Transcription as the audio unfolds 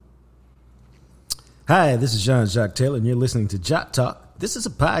Hi, this is Jacques Taylor, and you're listening to JacquesTalk. This is a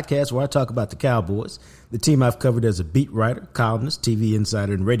podcast where I talk about the Cowboys, the team I've covered as a beat writer, columnist, TV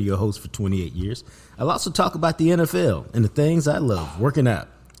insider, and radio host for 28 years. I'll also talk about the NFL and the things I love, working out,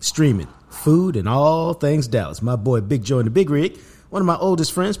 streaming, food, and all things Dallas. My boy Big Joe in the Big Rig, one of my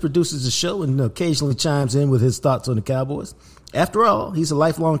oldest friends, produces the show and occasionally chimes in with his thoughts on the Cowboys. After all, he's a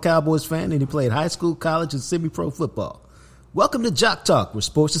lifelong Cowboys fan, and he played high school, college, and semi-pro football. Welcome to JacquesTalk, where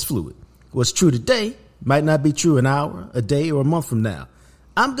sports is fluid. What's true today might not be true an hour, a day, or a month from now.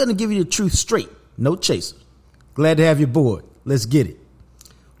 I'm going to give you the truth straight, no chaser. Glad to have you aboard. Let's get it.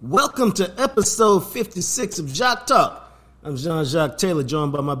 Welcome to episode 56 of JacquesTalk. I'm Jacques Taylor,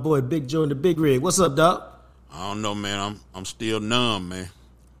 joined by my boy Big Joe in the Big Rig. What's up, dog? I don't know, man. I'm still numb, man.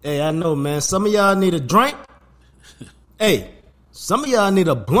 Hey, I know, man. Some of y'all need a drink. Hey, some of y'all need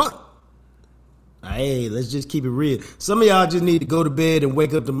a blunt. Hey, let's just keep it real. Some of y'all just need to go to bed and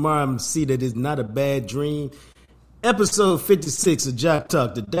wake up tomorrow and see that it's not a bad dream. Episode 56 of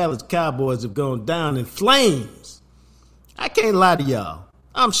JacquesTalk. The Dallas Cowboys have gone down in flames. I can't lie to y'all.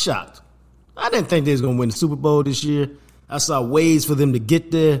 I'm shocked. I didn't think they was going to win the Super Bowl this year. I saw ways for them to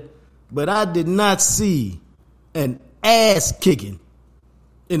get there, but I did not see an ass kicking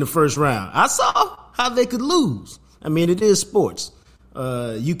in the first round. I saw how they could lose. I mean, it is sports.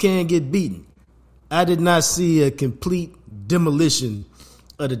 You can get beaten. I did not see a complete demolition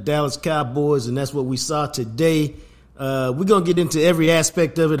of the Dallas Cowboys, and that's what we saw today. We're going to get into every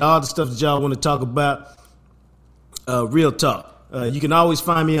aspect of it, all the stuff that y'all want to talk about. Real talk. You can always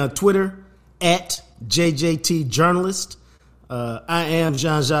find me on Twitter at JJTJournalist. I am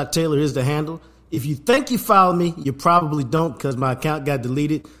Jean-Jacques Taylor is the handle. If you think you follow me, you probably don't because my account got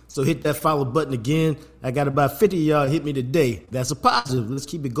deleted. So hit that follow button again. I got about 50 of y'all hit me today. That's a positive. Let's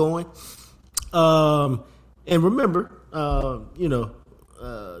keep it going. And remember, the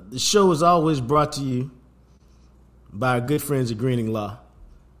show is always brought to you by our good friends at Greening Law.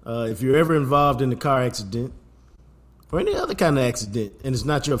 If you're ever involved in a car accident or any other kind of accident and it's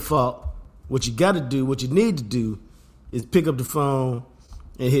not your fault, what you got to do, what you need to do is pick up the phone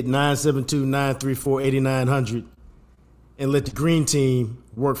and hit 972-934-8900 and let the green team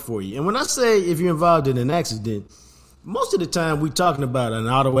work for you. And when I say if you're involved in an accident, most of the time we're talking about an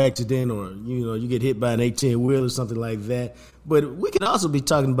auto accident or, you get hit by an 18-wheel or something like that. But we could also be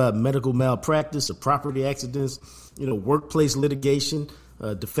talking about medical malpractice or property accidents, workplace litigation,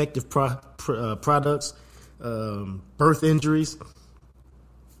 defective products, birth injuries.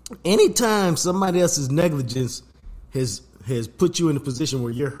 Anytime somebody else's negligence has put you in a position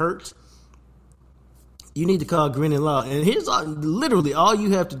where you're hurt, you need to call Green and Law. And here's literally all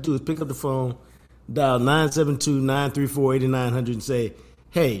you have to do is pick up the phone, dial 972-934-8900 and say,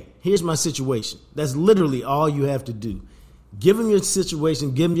 hey, here's my situation. That's literally all you have to do. Give them your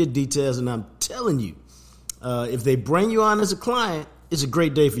situation, give them your details, and I'm telling you, if they bring you on as a client, it's a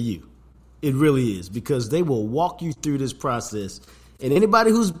great day for you. It really is, because they will walk you through this process. And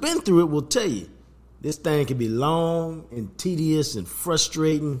anybody who's been through it will tell you, this thing can be long and tedious and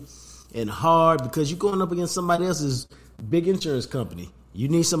frustrating and hard because you're going up against somebody else's big insurance company. You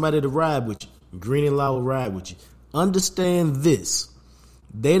need somebody to ride with you. Green and Law will ride with you. Understand this.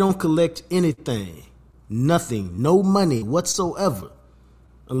 They don't collect anything, nothing, no money whatsoever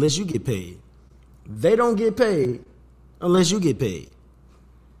unless you get paid. They don't get paid unless you get paid.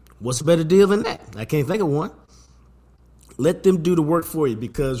 What's a better deal than that? I can't think of one. Let them do the work for you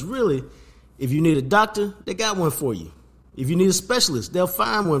because really, if you need a doctor, they got one for you. If you need a specialist, they'll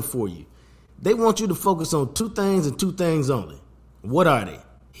find one for you. They want you to focus on two things and two things only. What are they?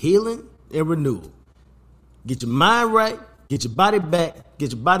 Healing and renewal. Get your mind right, get your body back,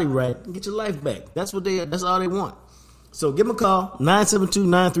 get your body right, and get your life back. That's all they want. So give them a call,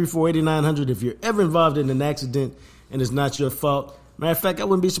 972-934-8900 if you're ever involved in an accident and it's not your fault. Matter of fact, I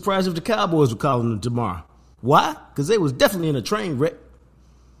wouldn't be surprised if the Cowboys were calling them tomorrow. Why? Because they was definitely in a train wreck.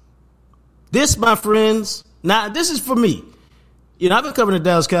 This, my friends, now this is for me. I've been covering the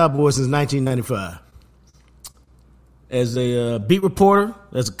Dallas Cowboys since 1995. As a beat reporter,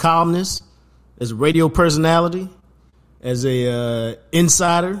 as a columnist, as a radio personality, as a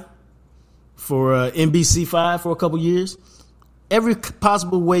insider for NBC5 for a couple years. Every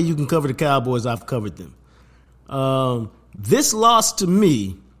possible way you can cover the Cowboys, I've covered them. This loss to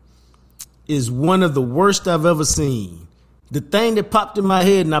me is one of the worst I've ever seen. The thing that popped in my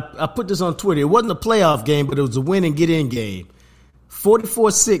head, and I put this on Twitter, it wasn't a playoff game, but it was a win and get in game.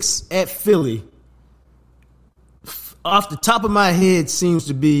 44-6 at Philly. Off the top of my head seems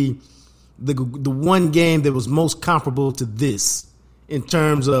to be the one game that was most comparable to this in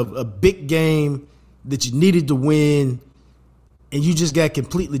terms of a big game that you needed to win and you just got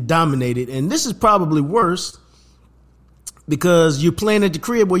completely dominated. And this is probably worse because you're playing at the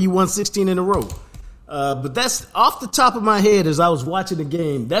crib where you won 16 in a row. But that's off the top of my head as I was watching the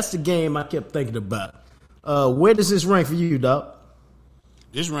game. That's the game I kept thinking about. Where does this rank for you, Doc?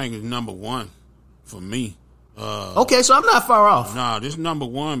 This rank is number 1 for me. Okay, so I'm not far off. Nah, this is number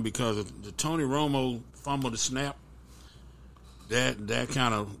 1 because of the Tony Romo fumble the snap. That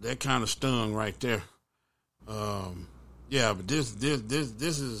kind of stung right there. Yeah, but this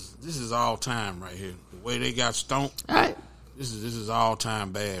is all time right here. The way they got stomped. All right. This is all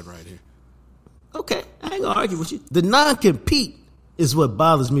time bad right here. Okay, I ain't gonna argue with you. The non-compete is what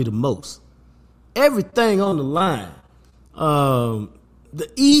bothers me the most. Everything on the line. The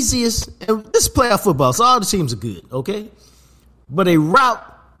easiest, and this is playoff football, so all the teams are good, okay? But a route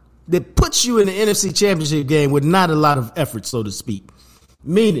that puts you in the NFC Championship game with not a lot of effort, so to speak.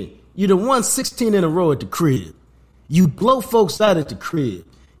 Meaning, you done won 16 in a row at the crib. You blow folks out at the crib.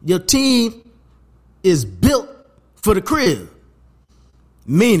 Your team is built for the crib.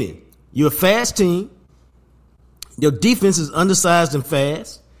 Meaning, you're a fast team. Your defense is undersized and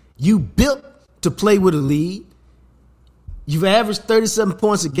fast. You built to play with a lead. You've averaged 37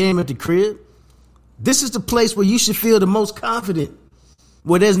 points a game at the crib. This is the place where you should feel the most confident,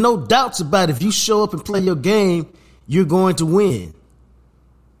 where there's no doubts about if you show up and play your game, you're going to win.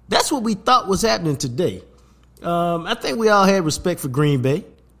 That's what we thought was happening today. I think we all had respect for Green Bay,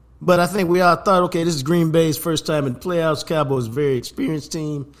 but I think we all thought, okay, this is Green Bay's first time in the playoffs. Cowboys a very experienced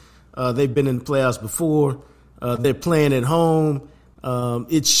team. They've been in the playoffs before. They're playing at home.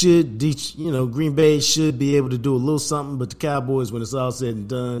 It should, Green Bay should be able to do a little something, but the Cowboys, when it's all said and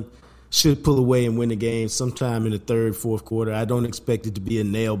done, should pull away and win the game sometime in the third, fourth quarter. I don't expect it to be a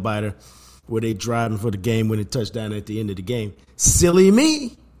nail biter where they driving for the game-winning touchdown at the end of the game. Silly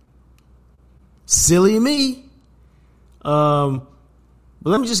me. But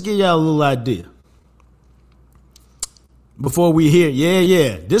let me just give y'all a little idea. Before we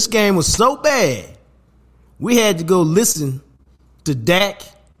hear, this game was so bad, we had to go listen to Dak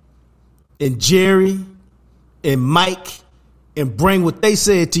and Jerry and Mike and bring what they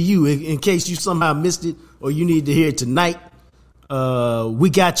said to you in case you somehow missed it or you need to hear it tonight. We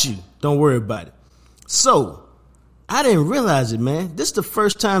got you. Don't worry about it. So, I didn't realize it, man. This is the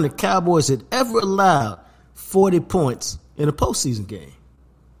first time the Cowboys had ever allowed 40 points in a postseason game.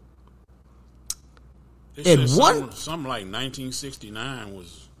 Something like 1969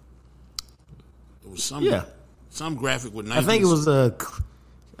 was something. Yeah. Some graphic with 19. I think it was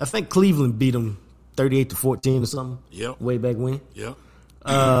I think Cleveland beat them 38-14 or something. Yep. Way back when. Yep.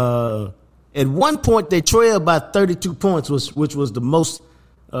 At one point they trailed by 32 points, which was the most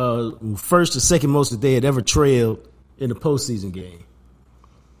first or second most that they had ever trailed in a postseason game.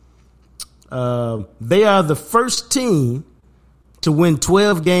 They are the first team to win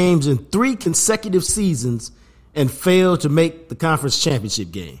 12 games in 3 consecutive seasons and fail to make the conference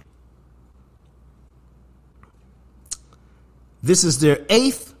championship game. This is their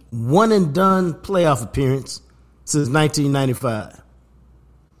 8th one-and-done playoff appearance since 1995.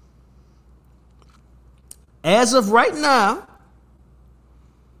 As of right now,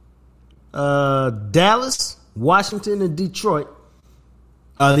 Dallas, Washington, and Detroit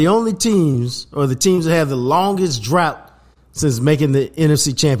are the only teams, or the teams that have the longest drought since making the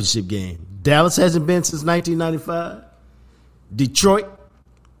NFC Championship game. Dallas hasn't been since 1995. Detroit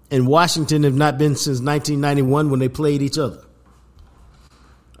and Washington have not been since 1991 when they played each other.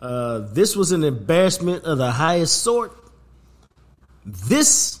 This was an embarrassment of the highest sort.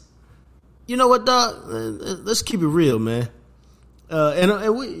 You know what, dog? Let's keep it real, man.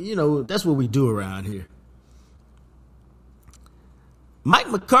 And we, that's what we do around here. Mike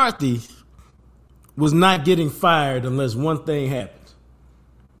McCarthy was not getting fired unless one thing happened.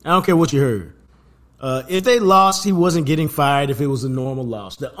 I don't care what you heard. If they lost, he wasn't getting fired if it was a normal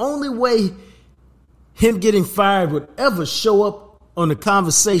loss. The only way him getting fired would ever show up on the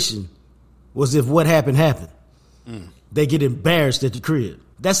conversation was if what happened. They get embarrassed at the crib.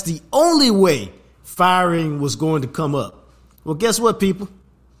 That's the only way firing was going to come up. Well, guess what, people?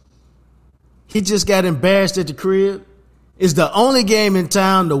 He just got embarrassed at the crib. It's the only game in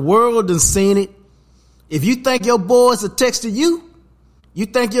town. The world has seen it. If you think your boys are texting you, you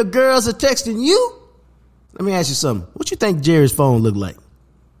think your girls are texting you, let me ask you something. What you think Jerry's phone looked like?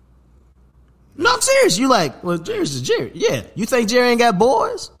 No, I'm serious. You like, well, Jerry's is Jerry. Yeah. You think Jerry ain't got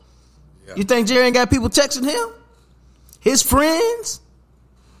boys? Yeah. You think Jerry ain't got people texting him? His friends?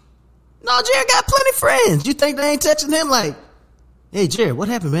 No, Jerry got plenty of friends. You think they ain't texting him like, hey, Jerry, what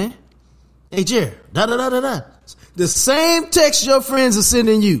happened, man? Hey, Jerry, da-da-da-da-da. The same text your friends are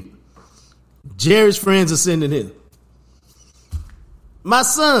sending you, Jerry's friends are sending him. My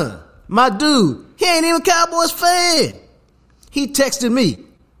son, my dude, he ain't even a Cowboys fan. He texted me,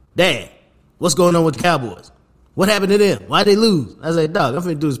 Dad, what's going on with the Cowboys? What happened to them? Why'd they lose? I said, dog, I'm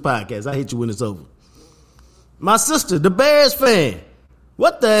finna do this podcast. I'll hit you when it's over. My sister, the Bears fan,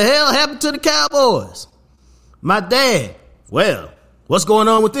 what the hell happened to the Cowboys? My dad, well, what's going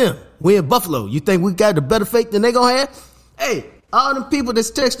on with them? We in Buffalo. You think we got the better fate than they gonna have? Hey, all them people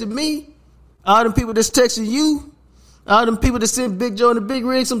that's texted me, all them people that's texting you, all them people that sent Big Joe and the Big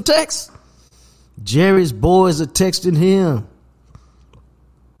Rig some texts, Jerry's boys are texting him.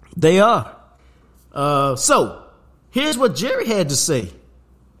 They are. So, here's what Jerry had to say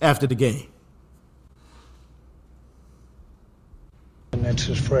after the game. And it's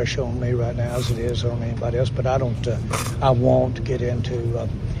as fresh on me right now as it is on anybody else, but I won't get into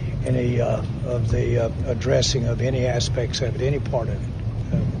any of the addressing of any aspects of it, any part of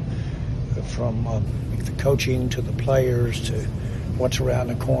it, from the coaching to the players to what's around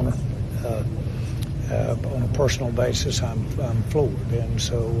the corner. On a personal basis, I'm floored, and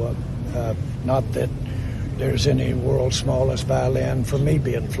so not that there's any world's smallest violin for me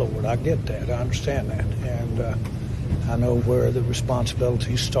being floored. I get that, I understand that, and I know where the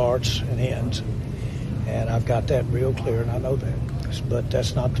responsibility starts and ends, and I've got that real clear, and I know that. But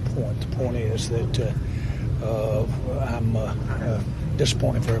that's not the point. The point is that I'm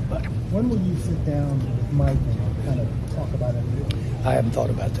disappointed for everybody. When will you sit down with Mike and kind of talk about it? I haven't thought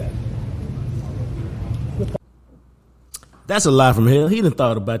about that. That's a lie from hell. He done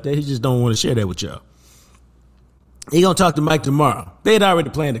thought about that. He just don't want to share that with y'all. He gonna talk to Mike tomorrow. They had already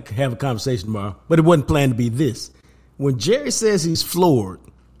planned to have a conversation tomorrow, but it wasn't planned to be this. When Jerry says he's floored,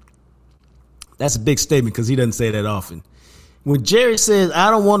 that's a big statement because he doesn't say that often. When Jerry says,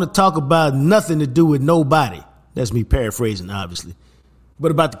 I don't want to talk about nothing to do with nobody, that's me paraphrasing, obviously, but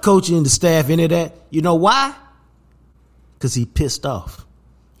about the coaching, the staff, any of that, you know why? Because he pissed off.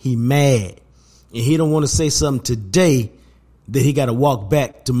 He mad. And he don't want to say something today that he got to walk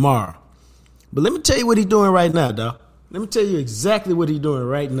back tomorrow. But let me tell you what he's doing right now, dog. Let me tell you exactly what he's doing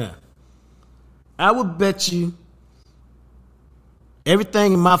right now. I would bet you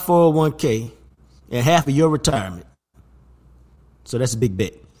everything in my 401k and half of your retirement. So that's a big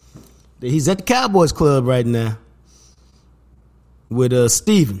bet. He's at the Cowboys Club right now with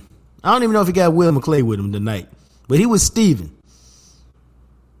Steven. I don't even know if he got Will McClay with him tonight, but he was Steven.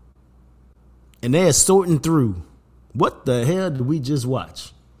 And they're sorting through, what the hell did we just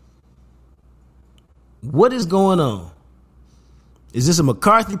watch? What is going on? Is this a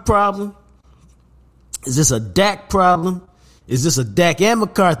McCarthy problem? Is this a Dak problem? Is this a Dak and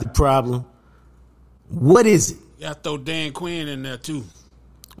McCarthy problem? What is it? You got to throw Dan Quinn in there, too.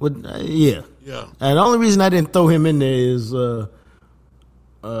 Well, yeah. Yeah. And the only reason I didn't throw him in there is, and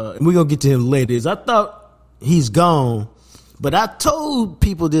we're going to get to him later, is I thought he's gone. But I told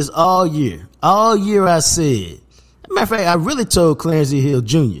people this all year. All year I said. As a matter of fact, I really told Clarence E. Hill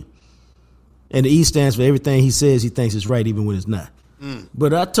Jr. And the E stands for everything he says he thinks is right even when it's not.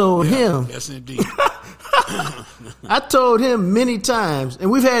 But I told him. Yes, indeed. I told him many times,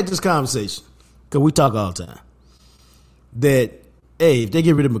 and we've had this conversation, because we talk all the time, that, hey, if they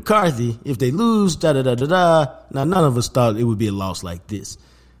get rid of McCarthy, if they lose, da-da-da-da-da, now none of us thought it would be a loss like this.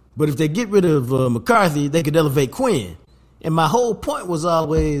 But if they get rid of McCarthy, they could elevate Quinn. And my whole point was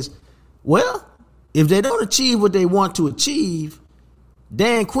always, well, if they don't achieve what they want to achieve,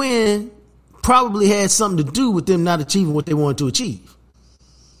 Dan Quinn probably had something to do with them not achieving what they wanted to achieve.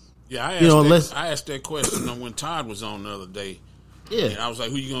 Yeah, I asked that question when Todd was on the other day. Yeah. And I was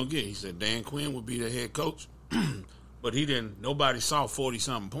like, who you going to get? He said Dan Quinn would be the head coach. But nobody saw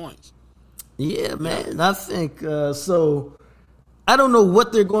 40-something points. Yeah, man. I think so. I don't know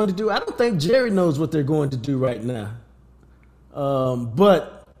what they're going to do. I don't think Jerry knows what they're going to do right now.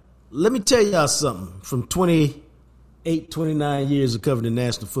 But let me tell y'all something. From 28, 29 years of covering the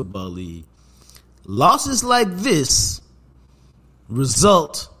National Football League, losses like this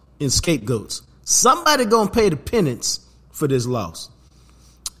result in scapegoats. Somebody gonna pay the penance for this loss.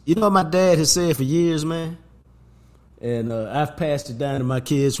 You know what my dad has said for years, man? And I've passed it down to my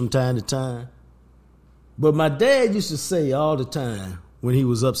kids from time to time. But my dad used to say all the time when he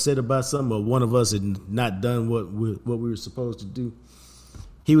was upset about something or one of us had not done what we were supposed to do,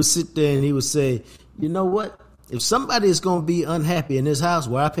 he would sit there and he would say, you know what? If somebody is going to be unhappy in this house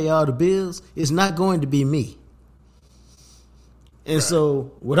where I pay all the bills, it's not going to be me. And right.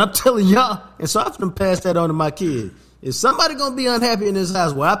 So what I'm telling y'all, and so I'm going to pass that on to my kids. If somebody going to be unhappy in this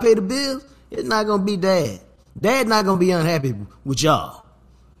house where I pay the bills, it's not going to be Dad. Dad not going to be unhappy with y'all.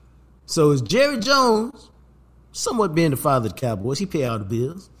 So it's Jerry Jones, somewhat being the father of the Cowboys. He pay all the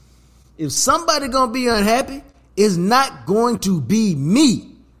bills. If somebody going to be unhappy, is not going to be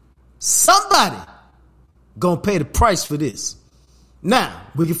me. Somebody going to pay the price for this. Now,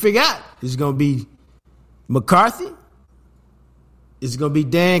 we can figure out, is it going to be McCarthy? Is it going to be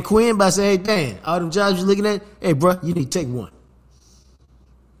Dan Quinn by saying, hey, Dan, all them jobs you're looking at, hey, bro, you need to take one.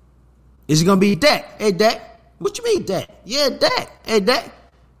 Is it going to be Dak? Hey, Dak, what you mean, Dak? Yeah, Dak. Hey, Dak,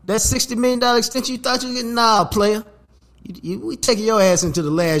 that $60 million extension you thought you were getting? Nah, player. We taking your ass into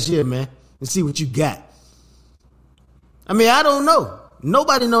the last year, man, and see what you got. I mean, I don't know.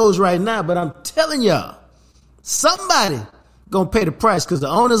 Nobody knows right now, but I'm telling y'all, somebody going to pay the price because the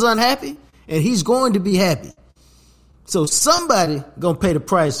owner's unhappy, and he's going to be happy. So somebody going to pay the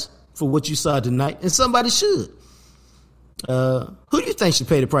price for what you saw tonight, and somebody should. Who do you think should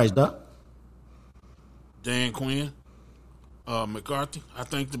pay the price, Doc? Dan Quinn, McCarthy. I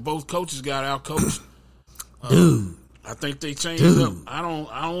think both coaches got out-coached. Dude. I think they changed up. I don't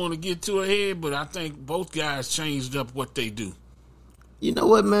want to get too ahead, but I think both guys changed up what they do. You know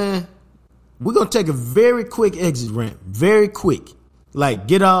what, man? We're going to take a very quick exit ramp. Very quick. Like,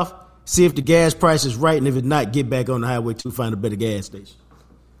 get off, see if the gas price is right, and if it's not, get back on the highway to find a better gas station.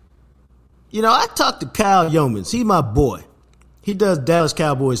 You know, I talked to Kyle Yeomans. He's my boy. He does Dallas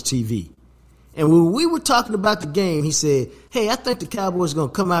Cowboys TV. And when we were talking about the game, he said, hey, I think the Cowboys are going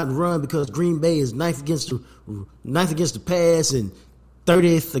to come out and run because Green Bay is ninth against the pass and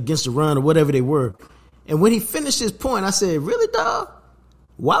 30th against the run or whatever they were. And when he finished his point, I said, really, dog?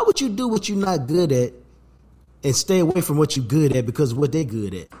 Why would you do what you're not good at and stay away from what you're good at because of what they're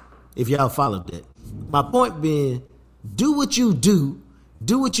good at, if y'all followed that? My point being, do what you do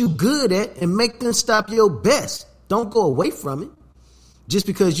what you're good at, and make them stop your best. Don't go away from it just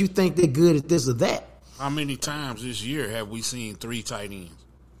because you think they're good at this or that. How many times this year have we seen 3 tight ends?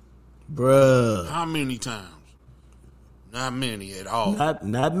 Bruh. How many times? Not many at all.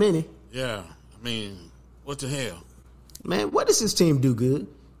 Not many. Yeah. I mean, what the hell? Man, what does this team do good?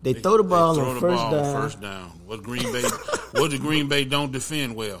 They throw the ball on first down. What the Green Bay don't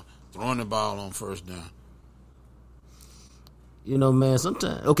defend well? Throwing the ball on first down. You know, man,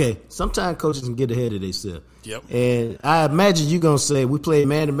 sometimes coaches can get ahead of themselves. Yep. And I imagine you're going to say, we played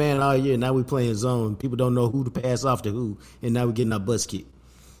man-to-man all year, now we playing zone. People don't know who to pass off to who, and now we're getting our butts kicked.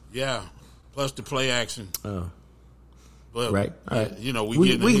 Yeah, plus the play action. Oh. But, right. All right. You know, we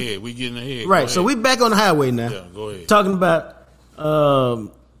getting ahead. Right, so we back on the highway now. Yeah, go ahead. Talking about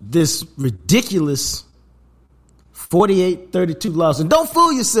this ridiculous 48-32 loss. And don't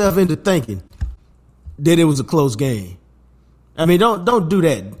fool yourself into thinking that it was a close game. I mean, don't do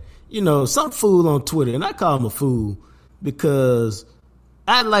that. You know, some fool on Twitter, and I call him a fool because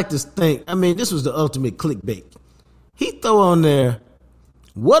I'd like to think, I mean, this was the ultimate clickbait. He throw on there,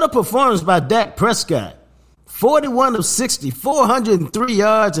 what a performance by Dak Prescott. 41 of 60, 403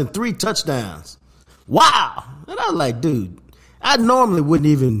 yards and 3 touchdowns. Wow. And I was like, dude, I normally wouldn't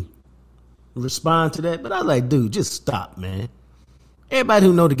even respond to that, but I was like, dude, just stop, man. Everybody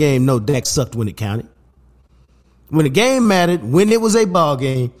who know the game know Dak sucked when it counted. When the game mattered, when it was a ball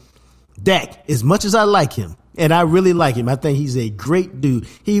game, Dak, as much as I like him, and I really like him, I think he's a great dude.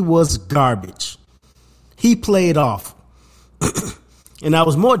 He was garbage. He played off. And I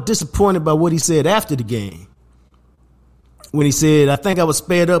was more disappointed by what he said after the game. When he said, I think I was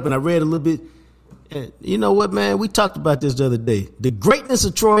sped up, and I read a little bit. And you know what, man? We talked about this the other day. The greatness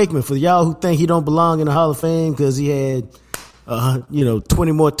of Troy Aikman, for y'all who think he don't belong in the Hall of Fame because he had,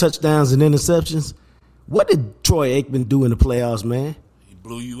 20 more touchdowns and interceptions. What did Troy Aikman do in the playoffs, man? He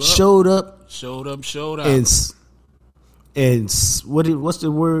blew you up. Showed up. And what's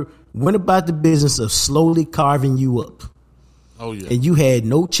the word? Went about the business of slowly carving you up. Oh, yeah. And you had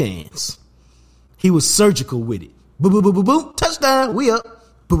no chance. He was surgical with it. Boo, boo, boo, boo, boo. Touchdown. We up.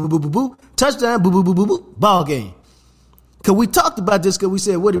 Boo, boo, boo, boo, boo. Touchdown. Boo, boo, boo, boo, boo. Ball game. Because we talked about this because we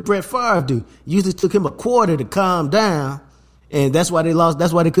said, what did Brett Favre do? Usually took him a quarter to calm down. And that's why they lost.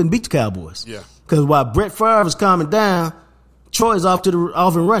 That's why they couldn't beat the Cowboys. Yeah. Because while Brett Favre was calming down, Troy's off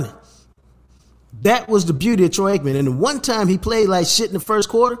and running. That was the beauty of Troy Aikman. And the one time he played like shit in the first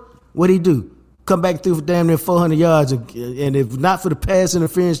quarter, what'd he do? Come back through for damn near 400 yards. And if not for the pass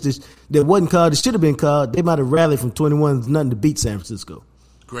interference that wasn't called, it should have been called, they might have rallied from 21-0 to beat San Francisco.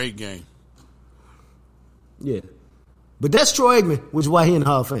 Great game. Yeah. But that's Troy Aikman, which is why he in the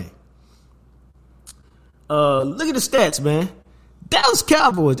Hall of Fame. Look at the stats, man. Dallas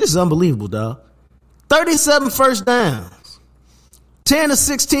Cowboys, this is unbelievable, dog. 37 first downs. 10 of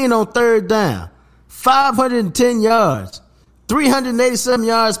 16 on third down. 510 yards. 387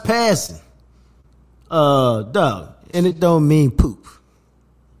 yards passing. Dog. And it don't mean poop.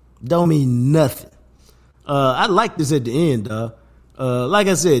 Don't mean nothing. I like this at the end, dog. Like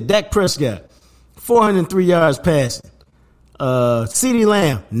I said, Dak Prescott. 403 yards passing. CeeDee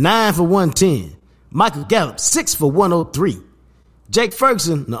Lamb, 9 for 110. Michael Gallup, 6 for 103. Jake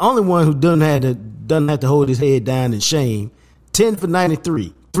Ferguson, the only one who doesn't have to hold his head down in shame, 10 for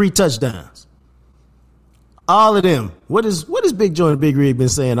 93, 3 touchdowns. All of them. What is Big Joe and Big Rig been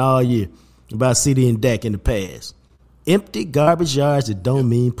saying all year about CD and Dak in the past? Empty garbage yards that don't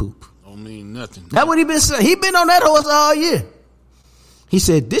mean poop. Don't mean nothing. That's what he been saying. He been on that horse all year. He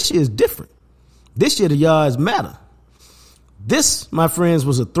said this year is different. This year the yards matter. This, my friends,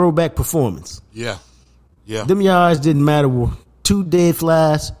 was a throwback performance. Yeah. Them yards didn't matter. 2 dead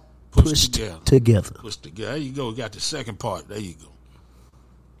flies pushed together. Pushed together. There you go. Got the second part. There you go.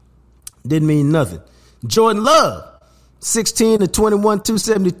 Didn't mean nothing. Jordan Love, 16 to 21,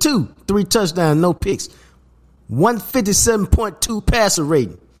 272, 3 touchdowns, no picks, 157.2 passer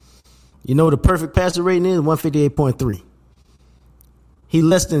rating. You know what the perfect passer rating is? 158.3. He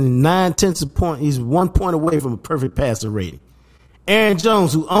less than 9/10 of a point. He's 1 point away from a perfect passer rating. Aaron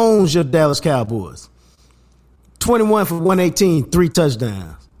Jones, who owns your Dallas Cowboys, 21 for 118, 3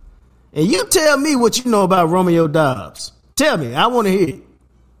 touchdowns. And you tell me what you know about Romeo Doubs. Tell me. I want to hear it.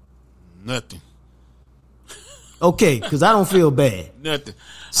 Nothing. Okay, because I don't feel bad. Nothing.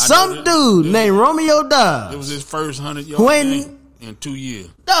 Some dude named Romeo Doubs. It was his first 100-yard game in 2 years.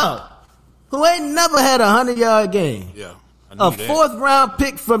 Dog, who ain't never had a 100-yard game. Yeah. A 4th-round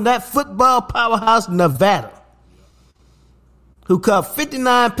pick from that football powerhouse, Nevada, who caught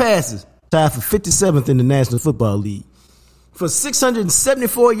 59 passes, tied for 57th in the National Football League, for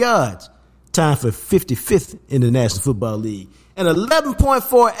 674 yards, tied for 55th in the National Football League, and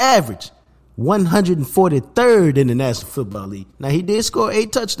 11.4 average, 143rd in the National Football League. Now, he did score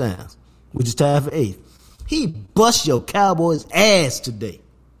 8 touchdowns, which is tied for 8th. He bust your Cowboys' ass today.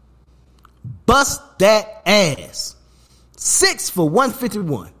 Bust that ass. 6 for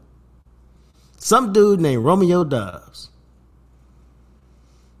 151. Some dude named Romeo Doubs.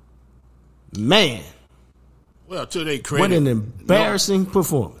 Man. Well, to their credit. What an embarrassing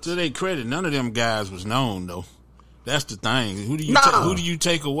performance. To their credit, none of them guys was known, though. That's the thing. Who do you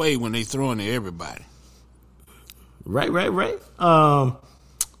take away when they throwing to everybody? Right.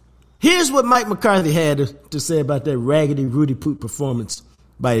 Here's what Mike McCarthy had to say about that raggedy Rudy Poot performance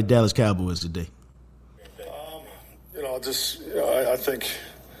by the Dallas Cowboys today. I think,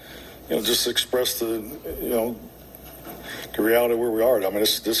 just express the reality where we are. I mean,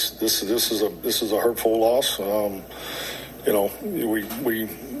 this is a hurtful loss.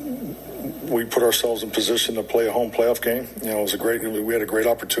 We put ourselves in position to play a home playoff game. We had a great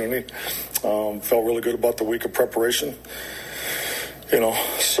opportunity. Felt really good about the week of preparation.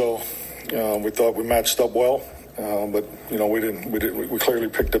 So we thought we matched up well. But we didn't. We clearly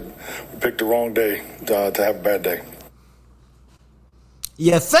picked the wrong day to have a bad day.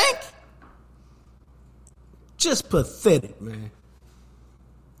 You think? Just pathetic, man.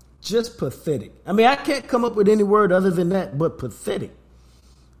 Just pathetic. I mean, I can't come up with any word other than that, but pathetic.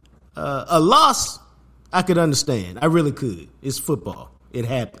 A loss, I could understand. I really could. It's football. It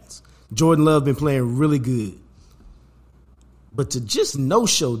happens. Jordan Love been playing really good. But to just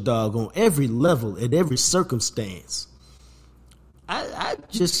no-show, dog, on every level, at every circumstance,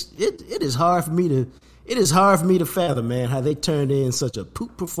 it is hard for me to fathom, man, how they turned in such a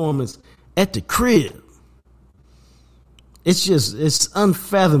poop performance at the crib. It's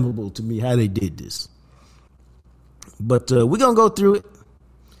unfathomable to me how they did this. But we're going to go through it.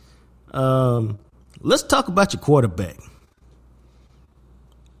 Let's talk about your quarterback.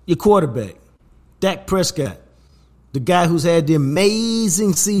 Your quarterback, Dak Prescott, the guy who's had the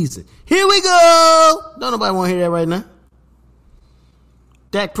amazing season. Here we go. Don't nobody want to hear that right now.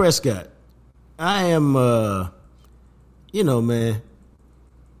 Dak Prescott. I am, man,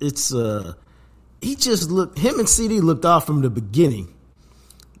 it's, he just looked, him and CD looked off from the beginning.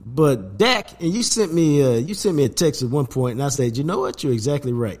 But Dak, and you sent me a text at one point, and I said, you know what? You're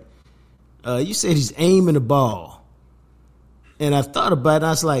exactly right. You said he's aiming the ball. And I thought about it, and I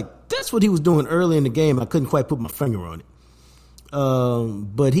was like, that's what he was doing early in the game. I couldn't quite put my finger on it.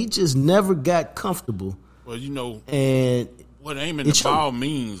 But he just never got comfortable. Well, and what aiming the ball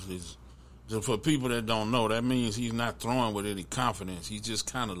means is, for people that don't know, that means he's not throwing with any confidence. He's just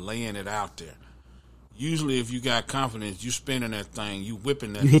kind of laying it out there. Usually, if you got confidence, you spinning that thing, you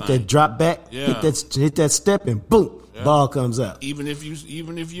whipping that thing. You hit that drop back, yeah. hit that step, and boom, yeah. Ball comes out. Even if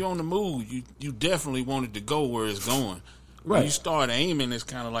you're on the move, you definitely want it to go where it's going. Right. When you start aiming, it's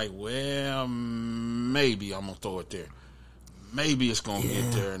kind of like, well, maybe I'm gonna throw it there. Maybe it's gonna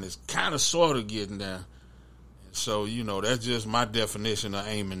get there, and it's kind of sort of getting there. So that's just my definition of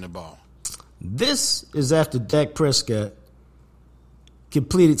aiming the ball. This is after Dak Prescott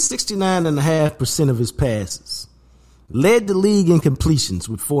completed 69.5% of his passes, led the league in completions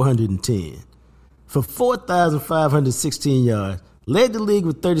with 410 for 4,516 yards, led the league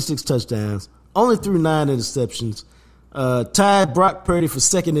with 36 touchdowns, only threw 9 interceptions, tied Brock Purdy for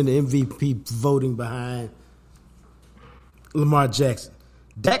second in the MVP voting behind Lamar Jackson.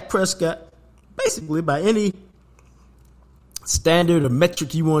 Dak Prescott, basically by any standard or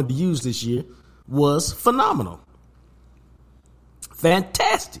metric you wanted to use this year, was phenomenal.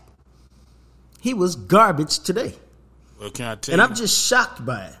 Fantastic. He was garbage today. Well, can I tell and you? I'm just shocked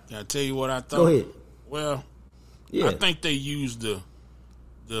by it. Can I tell you what I thought? Go ahead. Well, Yeah. I think they used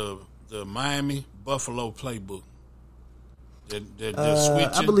the Miami Buffalo playbook. They're switching.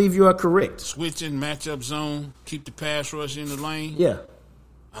 I believe you are correct. Switching matchup zone, keep the pass rush in the lane. Yeah.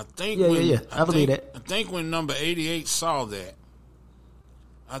 I think. Yeah. I believe that. I think when number 88 saw that,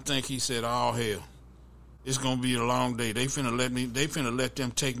 I think he said, "Oh hell, it's gonna be a long day. They finna let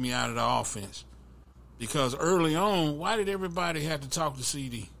them take me out of the offense." Because early on, why did everybody have to talk to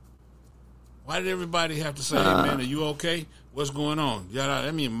CD? Why did everybody have to say, "Hey man, are you okay? What's going on?"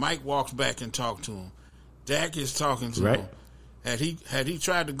 I mean, Mike walks back and talks to him. Dak is talking to him. Had he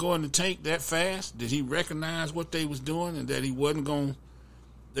tried to go in the tank that fast? Did he recognize what they was doing and that he wasn't going?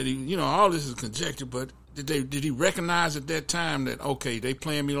 That he, all this is conjecture, but did he recognize at that time that okay, they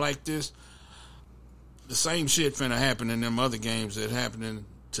playing me like this? The same shit finna happen in them other games that happening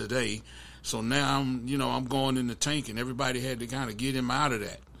today. So now I'm going in the tank, and everybody had to kind of get him out of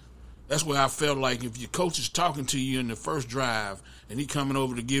that. That's where I felt like if your coach is talking to you in the first drive and he coming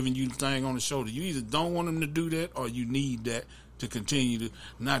over to giving you the thing on the shoulder, you either don't want him to do that or you need that to continue to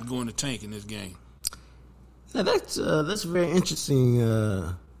not go in the tank in this game. Now that's a very interesting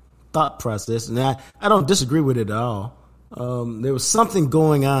thought process, and I don't disagree with it at all. There was something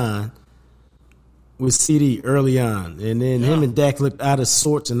going on with CD early on, and then him and Dak looked out of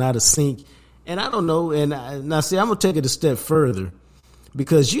sorts and out of sync. And I don't know. And now, see, I'm gonna take it a step further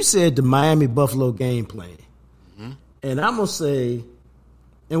because you said the Miami Buffalo game plan, and I'm gonna say,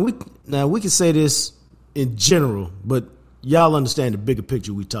 and we can say this in general, but y'all understand the bigger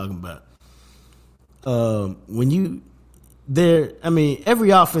picture we talking about. Every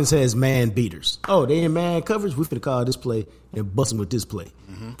offense has man beaters. Oh, they in man coverage. We finna call this play and bust them with this play,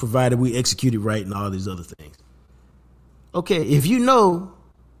 provided we execute it right and all these other things. Okay, if you know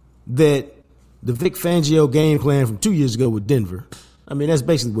that the Vic Fangio game plan from 2 years ago with Denver, that's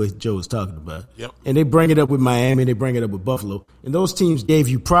basically what Joe was talking about. Yep. And they bring it up with Miami, they bring it up with Buffalo, and those teams gave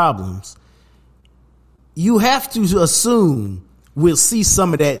you problems. You have to assume we'll see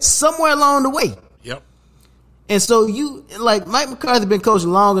some of that somewhere along the way. Yep. And so Mike McCarthy been coaching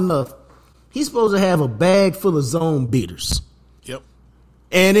long enough. He's supposed to have a bag full of zone beaters. Yep.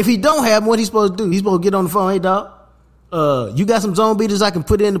 And if he don't have them, what he's supposed to do? He's supposed to get on the phone. Hey, dog, you got some zone beaters I can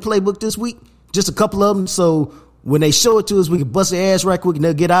put in the playbook this week? Just a couple of them, so when they show it to us, we can bust their ass right quick and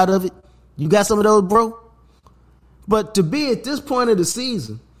they'll get out of it. You got some of those, bro? But to be at this point of the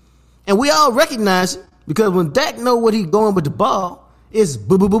season, and we all recognize it, because when Dak know what he's going with the ball, it's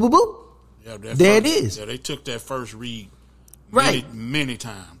boo, boo, boo, boo, boo. Yeah, there it is. Yeah, they took that first read many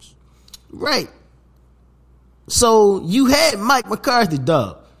times. Right. So you had Mike McCarthy,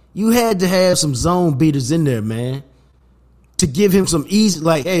 dog. You had to have some zone beaters in there, man, to give him some easy,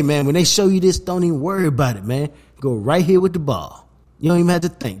 like, hey, man, when they show you this, don't even worry about it, man. Go right here with the ball. You don't even have to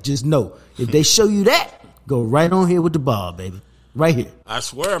think. Just know. If they show you that, go right on here with the ball, baby. Right here. I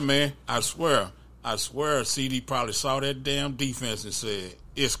swear, man. I swear CD probably saw that damn defense and said,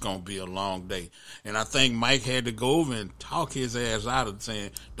 it's going to be a long day. And I think Mike had to go over and talk his ass out of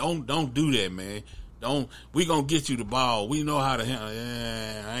saying, don't do that, man. We going to get you the ball. We know how to handle.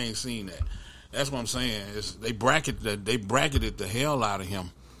 Yeah, I ain't seen that. That's what I'm saying. They bracketed the hell out of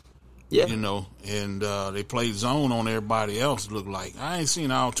him. Yeah. And they played zone on everybody else, looked like. I ain't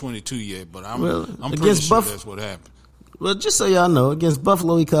seen all 22 yet, but I'm pretty sure that's what happened. Well, just so y'all know, against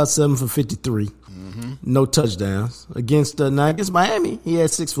Buffalo, he caught 7 for 53. No touchdowns. Against Miami, he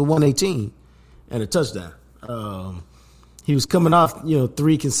had 6 for 118 and a touchdown. He was coming off,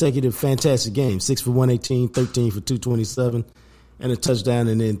 3 consecutive fantastic games, 6 for 118, 13 for 227, and a touchdown,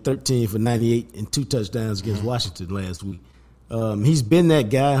 and then 13 for 98 and 2 touchdowns against Washington last week. He's been that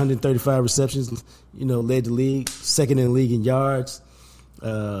guy, 135 receptions, led the league, second in the league in yards,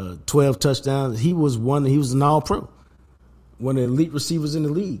 12 touchdowns. He was an all-pro, one of the elite receivers in the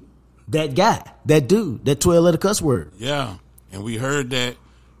league. That guy, that dude, that 12-letter cuss word. Yeah, and we heard that,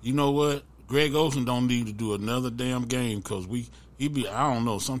 you know what, Greg Olsen don't need to do another damn game because I don't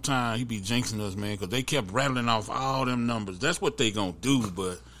know, sometimes he be jinxing us, man, because they kept rattling off all them numbers. That's what they going to do,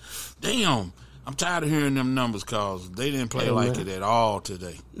 but damn, I'm tired of hearing them numbers calls. They didn't play it at all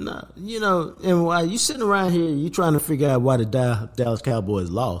today. No, and while you sitting around here, you trying to figure out why the Dallas Cowboys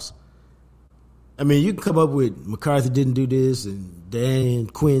lost. I mean, you can come up with McCarthy didn't do this,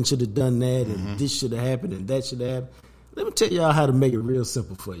 and Quinn should have done that, and this should have happened, and that should have happened. Let me tell y'all how to make it real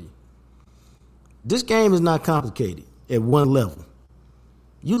simple for you. This game is not complicated at one level.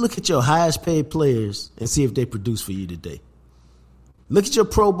 You look at your highest paid players and see if they produce for you today. Look at your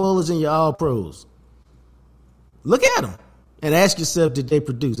Pro Bowlers and your All Pros. Look at them and ask yourself, did they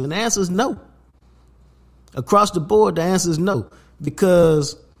produce? And the answer is no. Across the board, the answer is no.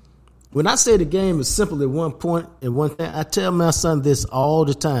 Because when I say the game is simple at one point and one thing, I tell my son this all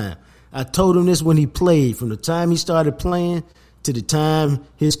the time. I told him this when he played, from the time he started playing to the time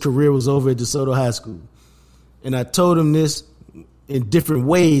his career was over at DeSoto High School. And I told him this in different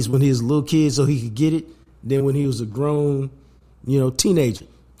ways when he was a little kid so he could get it. Then when he was a grown, teenager,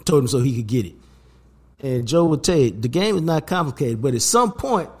 told him so he could get it. And Joe would tell you, the game is not complicated, but at some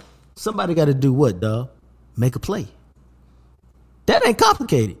point, somebody got to do what, dog? Make a play. That ain't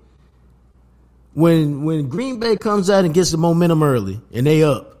complicated. When Green Bay comes out and gets the momentum early and they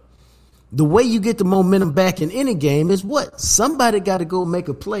up, the way you get the momentum back in any game is what? Somebody got to go make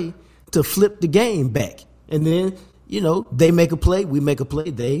a play to flip the game back. And then, they make a play, we make a play,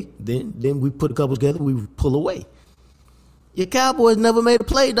 then we put a couple together, we pull away. Your Cowboys never made a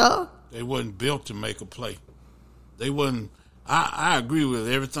play, dog. They wasn't built to make a play. They wasn't. I agree with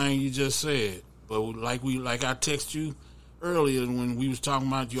everything you just said, but like I text you earlier when we was talking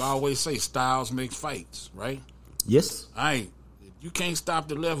about, you always say styles make fights, right? Yes. All right. If you can't stop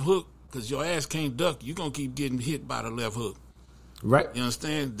the left hook because your ass can't duck, you're going to keep getting hit by the left hook. Right. You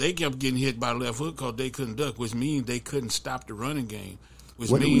understand? They kept getting hit by the left hook because they couldn't duck, which means they couldn't stop the running game,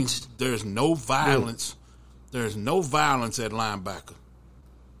 which means there's no violence. There's no violence at linebacker.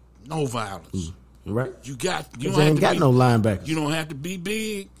 No violence. Right. You ain't got no linebackers. You don't have to be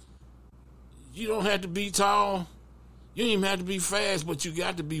big. You don't have to be tall. You don't even have to be fast, but you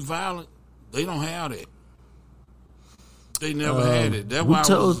got to be violent. They don't have that. They never had it. That's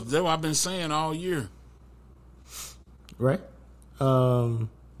why I've been saying all year. Right. No,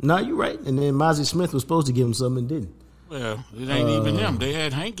 you're right. And then Mozzie Smith was supposed to give him something and didn't. Well, it ain't even him. They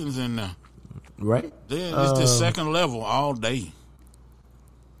had Hankins in there. Right. It's the second level all day.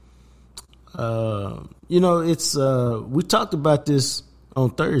 It's we talked about this on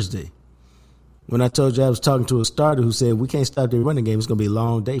Thursday when I told you I was talking to a starter who said we can't stop their running game. It's going to be a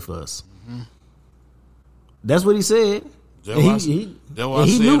long day for us. Mm-hmm. That's what he said. He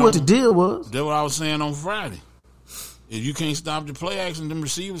knew what the deal was. That's what I was saying on Friday. If you can't stop the play action, them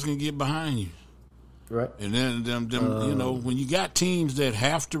receivers can get behind you. Right. And then when you got teams that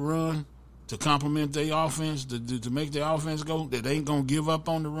have to run to complement their offense, to make their offense go, that ain't going to give up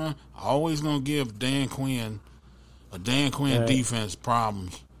on the run, always going to give Dan Quinn defense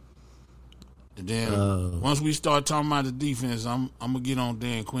problems. And then once we start talking about the defense, I'm going to get on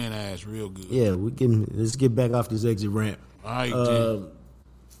Dan Quinn ass real good. Yeah, let's get back off this exit ramp. All right,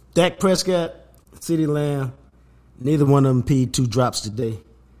 Dak Prescott, CeeDee Lamb, neither one of them peed 2 drops today.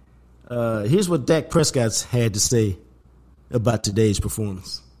 Here's what Dak Prescott's had to say about today's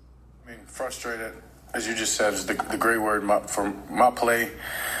performance. Frustrated, as you just said, is the great word for my play.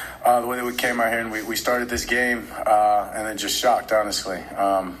 The way that we came out here and we started this game, and then just shocked, honestly.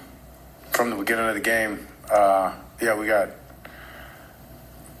 From the beginning of the game, we got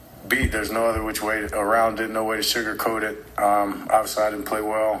beat. There's no other which way around it, no way to sugarcoat it. Obviously, I didn't play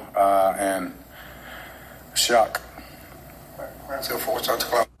well, and shock. Let's go for what's on the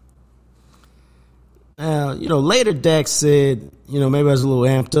clock. Later Dak said, maybe I was a little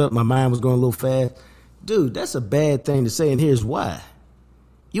amped up. My mind was going a little fast. Dude, that's a bad thing to say, and here's why.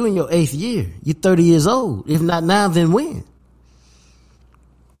 You in your 8th year. You're 30 years old. If not now, then when?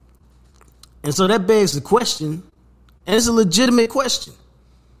 And so that begs the question, and it's a legitimate question.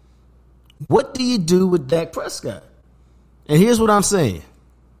 What do you do with Dak Prescott? And here's what I'm saying.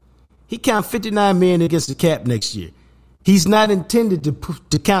 He count $59 million against the cap next year. He's not intended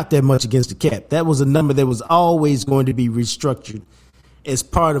to count that much against the cap. That was a number that was always going to be restructured as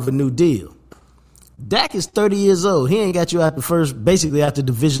part of a new deal. Dak is 30 years old. He ain't got you out basically out the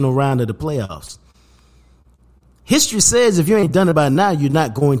divisional round of the playoffs. History says if you ain't done it by now, you're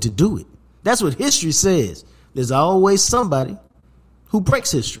not going to do it. That's what history says. There's always somebody who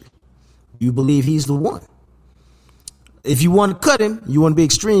breaks history. You believe he's the one. If you want to cut him, you want to be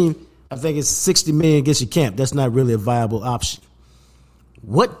extreme, I think it's $60 million against your camp. That's not really a viable option.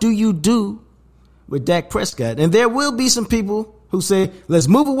 What do you do with Dak Prescott? And there will be some people who say, let's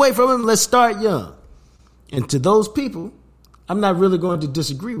move away from him. Let's start young. And to those people, I'm not really going to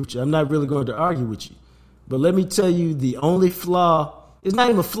disagree with you. I'm not really going to argue with you. But let me tell you, the only flaw, it's not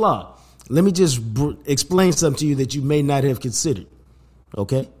even a flaw. Let me just explain something to you that you may not have considered.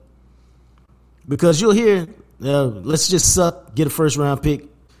 Okay? Because you'll hear, let's just suck, get a first round pick,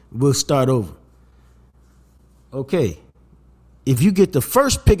 we'll start over. Okay. If you get the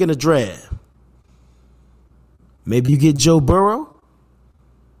first pick in the draft, maybe you get Joe Burrow,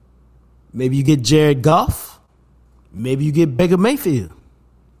 maybe you get Jared Goff, maybe you get Baker Mayfield.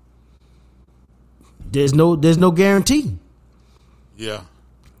 There's no guarantee. Yeah.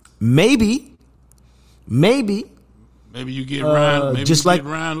 Maybe you get Ryan. Maybe just you like get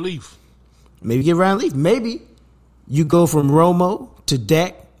Ryan Leaf. Maybe you get Ryan Leaf. Maybe you go from Romo to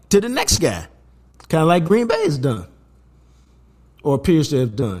Dak to the next guy, kind of like Green Bay has done, or appears to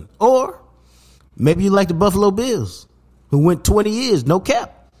have done. Or maybe you like the Buffalo Bills, who went 20 years, no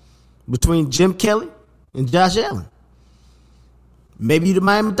cap, between Jim Kelly and Josh Allen. Maybe you the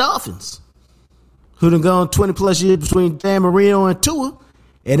Miami Dolphins, who done gone 20 plus years between Dan Marino and Tua,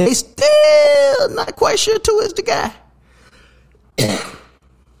 and they still not quite sure Tua is the guy.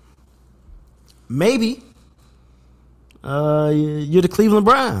 Maybe you're the Cleveland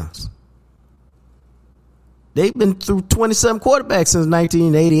Browns. They've been through 27 quarterbacks since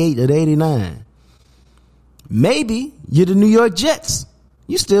 1988 and 89. Maybe you're the New York Jets.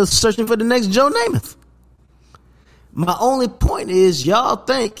 You still searching for the next Joe Namath. My only point is, y'all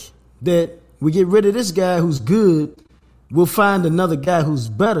think that we get rid of this guy who's good, we'll find another guy who's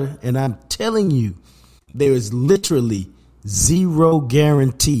better. And I'm telling you, there is literally zero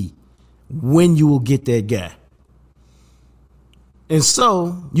guarantee when you will get that guy. And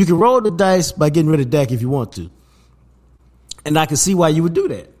so you can roll the dice by getting rid of Dak if you want to. And I can see why you would do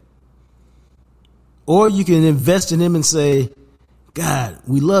that. Or you can invest in him and say, God,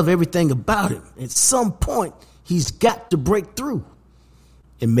 we love everything about him. At some point, he's got to break through.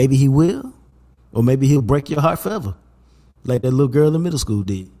 And maybe he will. Or maybe he'll break your heart forever. Like that little girl in middle school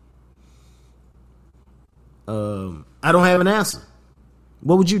did. I don't have an answer.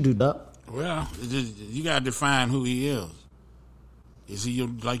 What would you do, Doc? Well, you got to define who he is. Is he your,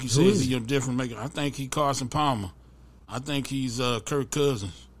 like you said, is he your difference maker? I think he's Carson Palmer. I think he's Kirk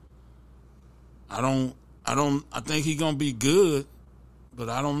Cousins. I think he's gonna be good, but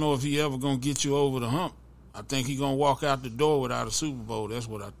I don't know if he ever gonna get you over the hump. I think he's gonna walk out the door without a Super Bowl. That's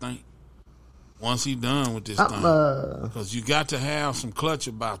what I think. Once he's done with this thing, because you got to have some clutch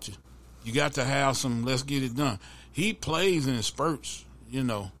about you. You got to have some. Let's get it done. He plays in spurts,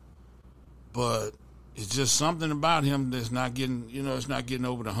 but it's just something about him that's not getting, it's not getting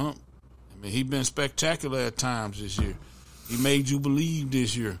over the hump. I mean, he's been spectacular at times this year. He made you believe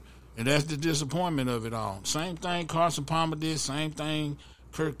this year. And that's the disappointment of it all. Same thing Carson Palmer did, same thing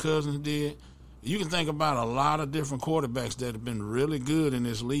Kirk Cousins did. You can think about a lot of different quarterbacks that have been really good in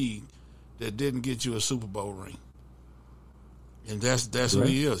this league that didn't get you a Super Bowl ring. And that's who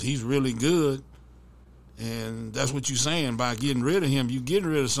he is. He's really good. And that's what you're saying. By getting rid of him, you're getting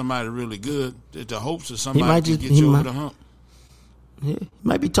rid of somebody really good. The hopes that somebody can get you over the hump. Yeah, he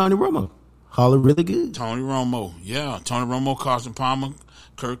might be Tony Romo. Holler really good. Tony Romo. Yeah. Tony Romo, Carson Palmer,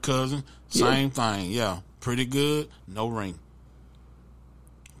 Kirk Cousins, same thing. Yeah. Pretty good, no ring.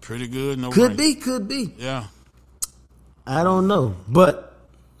 Pretty good, no ring. Could be. Yeah. I don't know. But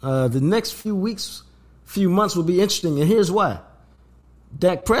the next few weeks, few months will be interesting. And here's why.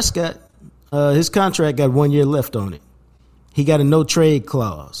 Dak Prescott, his contract got 1 year left on it. He got a no trade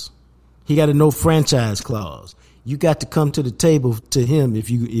clause. He got a no franchise clause. You got to come to the table to him if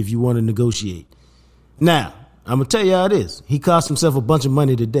you want to negotiate. Now, I'm going to tell you how it is. He cost himself a bunch of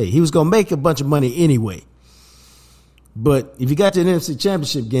money today. He was going to make a bunch of money anyway. But if you got to the NFC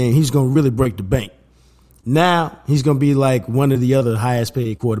Championship game, he's going to really break the bank. Now, he's going to be like one of the other highest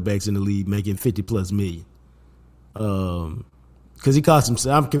paid quarterbacks in the league, making 50 plus million. Because he cost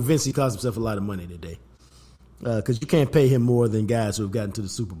himself, I'm convinced he cost himself a lot of money today. Because you can't pay him more than guys who have gotten to the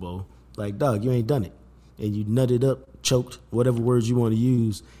Super Bowl. Like, dog, you ain't done it. And you nutted up, choked, whatever words you want to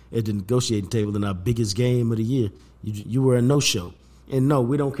use at the negotiating table in our biggest game of the year. You were a no-show. And no,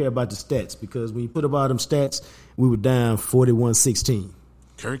 we don't care about the stats because when you put up all them stats, we were down 41-16.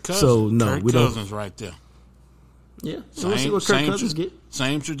 Kirk Cousins. So, no, Kirk we Cousins don't. right there. Yeah. So we'll see what Kirk Cousins get.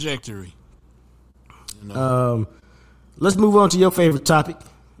 Same trajectory. Let's move on to your favorite topic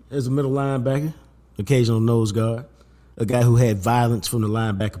as a middle linebacker, occasional nose guard, a guy who had violence from the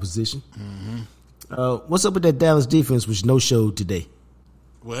linebacker position. Mm-hmm. What's up with that Dallas defense, which no-showed today?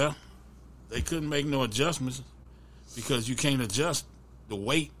 Well, they couldn't make no adjustments because you can't adjust the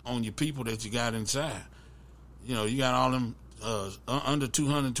weight on your people that you got inside. You got all them under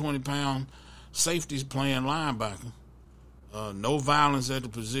 220-pound safeties playing linebacker. no violence at the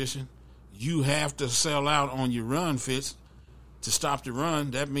position. You have to sell out on your run fits to stop the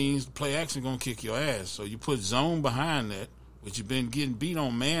run. That means the play action going to kick your ass. So you put zone behind that, which you've been getting beat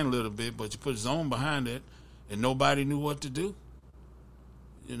on man a little bit, but you put zone behind it, and nobody knew what to do.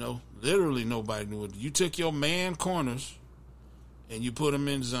 Literally nobody knew what to do. You took your man corners and you put them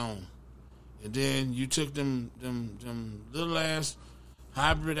in zone. And then you took them little ass,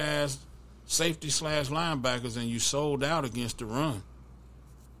 hybrid ass safety / linebackers and you sold out against the run.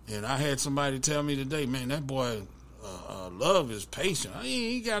 And I had somebody tell me today, man, that boy Love is patient.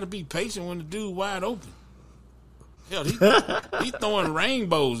 He got to be patient when the dude wide open. Hell, he throwing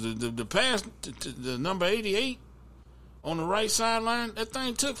rainbows. The pass to the number 88 on the right sideline, that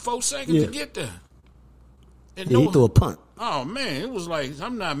thing took 4 seconds to get there. And he threw a punt. Oh, man, it was like,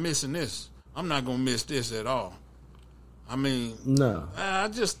 I'm not missing this. I'm not going to miss this at all. I mean, no. I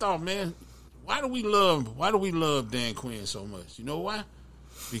just thought, man, why do we love Dan Quinn so much? You know why?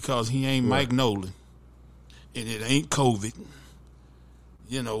 Because he ain't Mike Nolan. And it ain't COVID.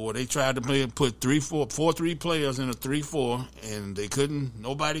 Where they tried to put 4-3 players in a 3-4, and they couldn't.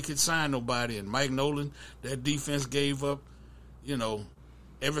 Nobody could sign nobody. And Mike Nolan, that defense gave up,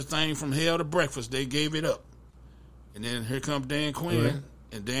 everything from hell to breakfast. They gave it up. And then here comes Dan Quinn,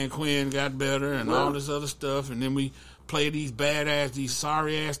 and Dan Quinn got better and all this other stuff. And then we play these these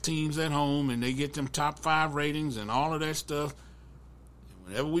sorry-ass teams at home, and they get them top 5 ratings and all of that stuff. And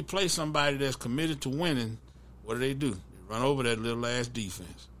whenever we play somebody that's committed to winning, what do? They run over that little ass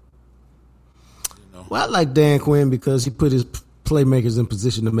defense. Well, I like Dan Quinn because he put his playmakers in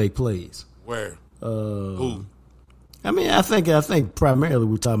position to make plays. Where? Who? I mean, I think primarily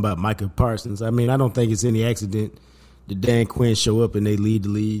we're talking about Micah Parsons. I mean, I don't think it's any accident that Dan Quinn show up and they lead the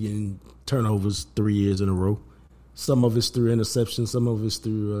league in turnovers 3 years in a row. Some of it's through interceptions, some of it's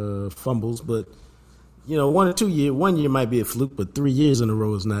through fumbles, but 1 or 2 years, 1 year might be a fluke, but 3 years in a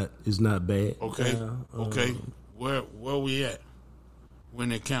row is not bad. Okay. Okay. Where we at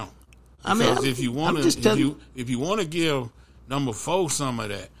when it count? Because I mean, if you want to give number 4 some of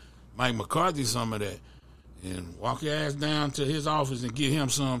that, Mike McCarthy some of that, and walk your ass down to his office and give him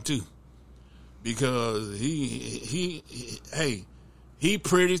some too, because he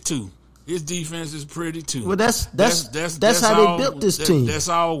pretty too. His defense is pretty too. Well, that's how they built this team. That's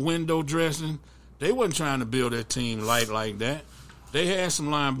all window dressing. They wasn't trying to build that team light like that. They had some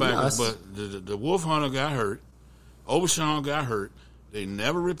linebackers, but the Wolf Hunter got hurt. Overshawn got hurt. They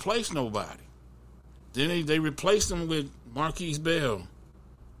never replaced nobody. Then they replaced him with Marquise Bell.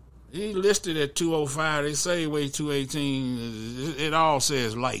 He listed at 205. They say he weighs 218. It all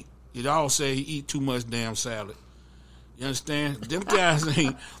says light. It all say he eat too much damn salad. You understand? Them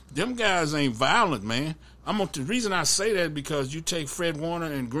guys ain't violent, man. The reason I say that is because you take Fred Warner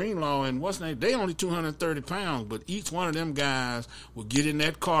and Greenlaw and what's name, they only 230 pounds, but each one of them guys will get in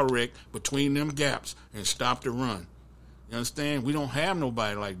that car wreck between them gaps and stop the run. You understand? We don't have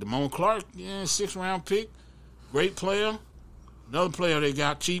nobody like Damone Clark, 6th-round pick, great player. Another player they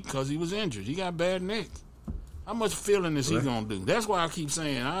got cheap because he was injured. He got bad neck. How much filling is he going to do? That's why I keep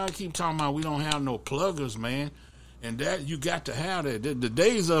talking about we don't have no pluggers, man. And that you got to have that. The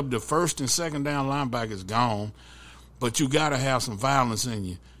days of the first and second down linebackers gone, but you got to have some violence in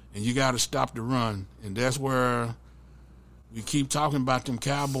you, and you got to stop the run. And that's where we keep talking about them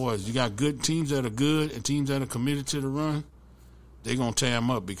Cowboys. You got good teams that are good and teams that are committed to the run. They're going to tear them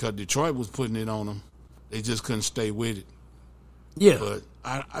up because Detroit was putting it on them. They just couldn't stay with it. Yeah. But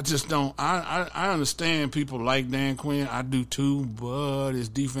I just don't. I understand people like Dan Quinn. I do too, but his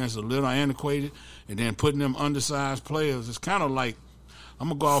defense is a little antiquated. And then putting them undersized players, it's kind of like, I'm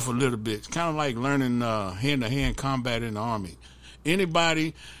going to go off a little bit. It's kind of like learning hand-to-hand combat in the Army.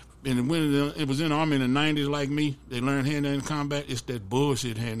 Anybody, and when it was in the Army in the 90s like me, they learned hand-to-hand combat. It's that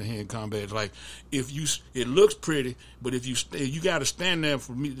bullshit hand-to-hand combat. It's like, it looks pretty, but if you got to stand there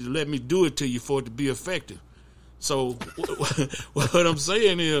for me to let me do it to you for it to be effective. So what I'm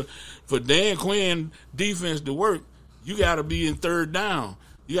saying is, for Dan Quinn defense to work, you got to be in third down.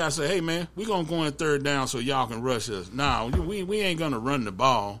 You got to say, hey, man, we're going to go in third down so y'all can rush us. No, we ain't going to run the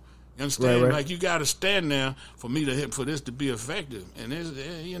ball. You understand? Right. Like, you got to stand there for this to be effective. And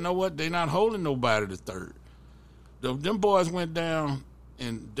you know what? They're not holding nobody to third. Them boys went down,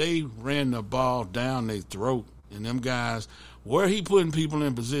 and they ran the ball down their throat. And them guys, where he putting people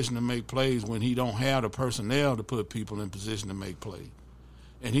in position to make plays when he don't have the personnel to put people in position to make plays.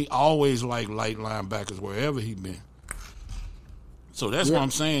 And he always liked light linebackers wherever he been. So that's what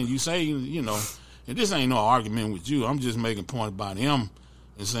I'm saying. You say, and this ain't no argument with you. I'm just making a point about him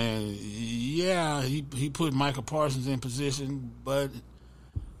and saying, he put Micah Parsons in position, but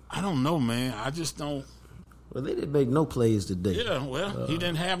I don't know, man. I just don't. Well, they didn't make no plays today. Yeah, well, he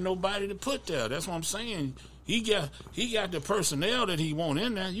didn't have nobody to put there. That's what I'm saying. He got the personnel that he want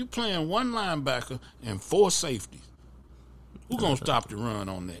in there. You playing one linebacker and 4 safeties. Who gonna stop the run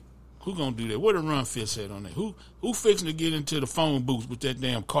on that? Who gonna do that? Where the run fits at on that? Who fixing to get into the phone booth with that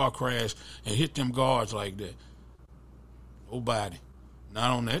damn car crash and hit them guards like that? Nobody.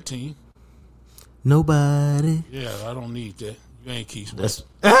 Not on that team. Nobody. Yeah, I don't need that. You ain't Keith. That's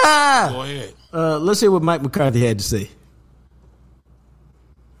Go ahead. Let's hear what Mike McCarthy had to say.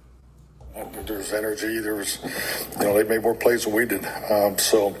 There's energy. There's, they made more plays than we did.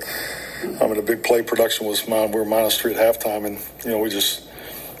 The big play production was we were -3 at halftime, and we just,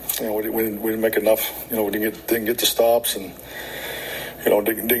 we didn't make enough. We didn't get the stops, and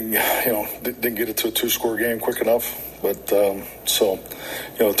didn't get it to a 2-score game quick enough. But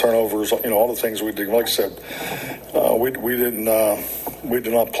turnovers, all the things we did. Like I said, we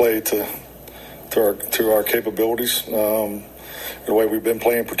did not play to our capabilities. The way we've been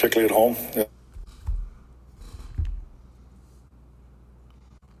playing, particularly at home. Yeah.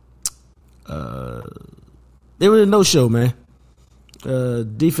 They were a no-show, man.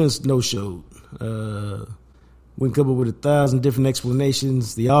 Defense no-showed. We can come up with 1,000 different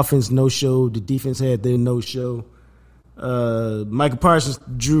explanations. The offense no-showed. The defense had their no-show. Michael Parsons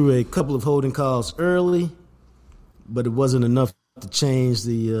drew a couple of holding calls early, but it wasn't enough to change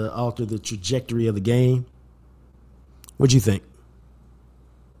alter the trajectory of the game. What'd you think?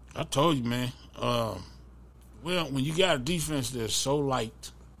 I told you, man. When you got a defense that's so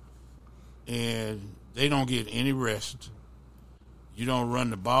light and they don't get any rest, you don't run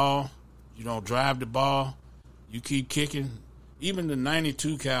the ball, you don't drive the ball, you keep kicking. Even the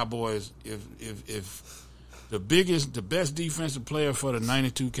 '92 Cowboys, if the best defensive player for the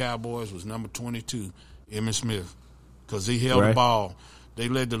 '92 Cowboys was number 22, Emmitt Smith, because he held the ball. They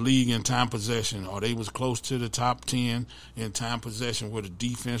led the league in time possession, or they was close to the top 10 in time possession where the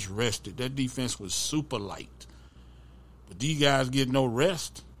defense rested. That defense was super light. But these guys get no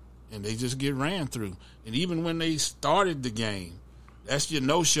rest, and they just get ran through. And even when they started the game, that's your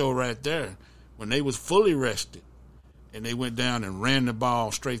no-show right there. When they was fully rested, and they went down and ran the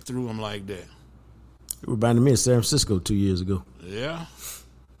ball straight through them like that. It reminded me of San Francisco 2 years ago. Yeah.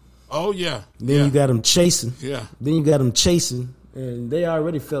 Oh, yeah. Then you got them chasing. Yeah. Then you got them chasing. And they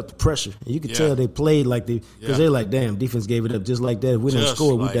already felt the pressure. And you could tell they played like because they're like, damn, defense gave it up just like that. If we didn't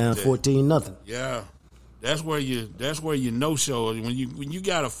score, we down 14-0. Yeah, that's where you no show when you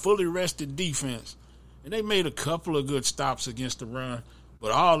got a fully rested defense, and they made a couple of good stops against the run,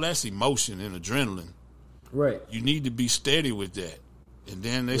 but all that's emotion and adrenaline. Right. You need to be steady with that. And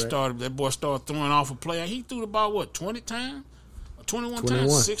then that boy started throwing off a play. He threw the ball 20 times, or 21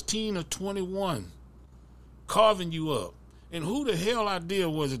 times, 16 or 21, carving you up. And who the hell idea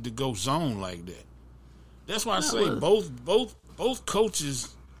was it to go zone like that? That's why I say both coaches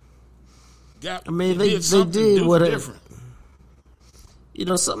got. I mean, they did what different.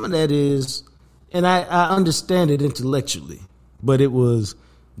 Some of that is, and I understand it intellectually, but it was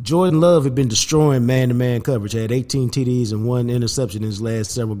Jordan Love had been destroying man-to-man coverage. Had 18 TDs and 1 interception in his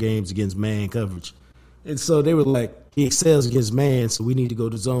last several games against man coverage, and so they were like, he excels against man, so we need to go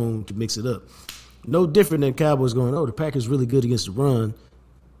to zone to mix it up. No different than Cowboys going, the Packers really good against the run,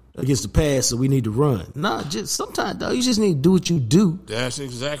 against the pass, so we need to run. Nah, just sometimes, dog, you just need to do what you do. That's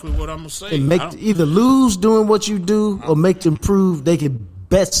exactly what I'm going to say. And either lose doing what you do or make them prove they're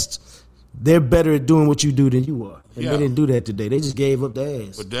better at doing what you do than you are. And they didn't do that today. They just gave up their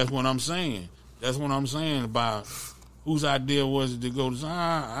ass. But that's what I'm saying. That's what I'm saying about whose idea was it to go to zone.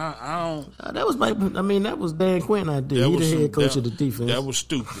 I don't. That was Dan Quinn's idea. He the head coach of the defense. That was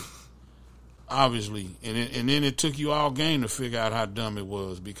stupid. Obviously, and then it took you all game to figure out how dumb it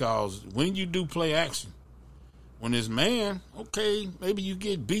was, because when you do play action, when it's man, okay, maybe you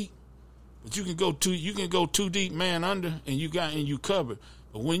get beat, but you can go too deep man under and you cover.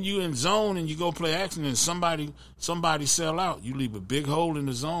 But when you in zone and you go play action and somebody sell out, you leave a big hole in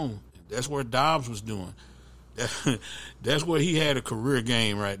the zone. That's where Dobbs was doing. That's where he had a career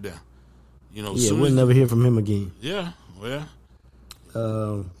game right there. We'll never hear from him again. Yeah, well.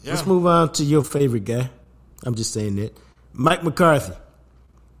 Let's move on to your favorite guy. I'm just saying that. Mike McCarthy.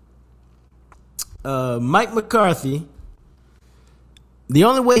 Mike McCarthy, the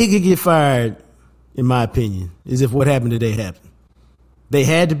only way he could get fired, in my opinion, is if what happened today happened. They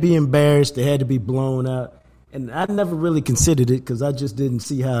had to be embarrassed. They had to be blown out. And I never really considered it because I just didn't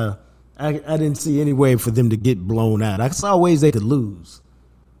see how – I didn't see any way for them to get blown out. I saw ways they could lose,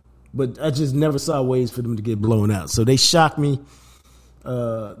 but I just never saw ways for them to get blown out. So they shocked me.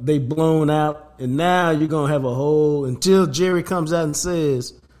 They blown out, and now you're going to have a whole – until Jerry comes out and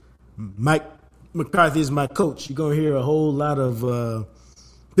says, Mike McCarthy is my coach, you're going to hear a whole lot of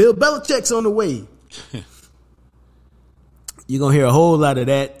Bill Belichick's on the way. You're going to hear a whole lot of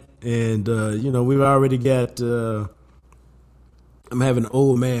that. And, we've already got I'm having an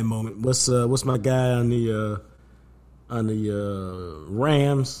old man moment. What's my guy on the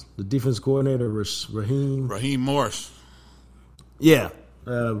Rams, the defense coordinator, Raheem Morris. Yeah.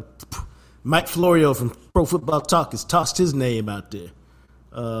 Mike Florio from Pro Football Talk has tossed his name out there.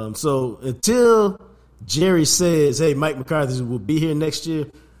 So until Jerry says, hey, Mike McCarthy will be here next year,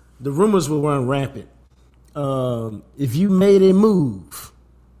 the rumors will run rampant. If you made a move,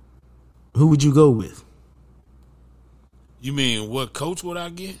 who would you go with? You mean what coach would I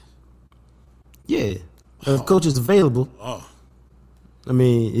get? Yeah. If coach is available. Oh. I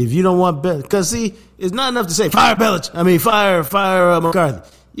mean, if you don't want Belichick, because see, it's not enough to say fire Belichick. I mean, fire McCarthy.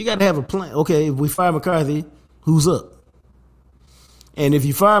 You got to have a plan. Okay, if we fire McCarthy, who's up? And if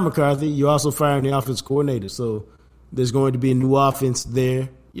you fire McCarthy, you're also firing the offense coordinator. So there's going to be a new offense there.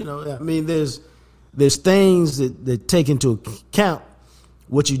 I mean, there's things that take into account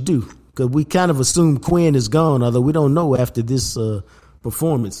what you do. Because we kind of assume Quinn is gone, although we don't know after this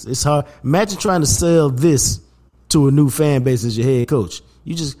performance. It's hard. Imagine trying to sell this to a new fan base as your head coach.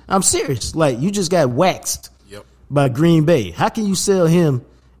 I'm serious. Like, you just got waxed by Green Bay. How can you sell him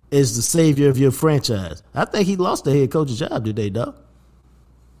as the savior of your franchise? I think he lost the head coach's job today, dog.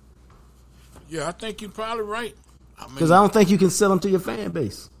 Yeah, I think you're probably right. Because I don't think you can sell him to your fan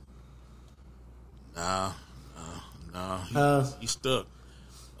base. Nah. He's stuck.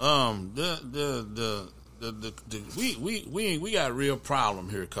 We got a real problem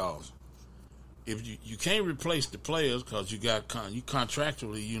here, cause if you can't replace the players because you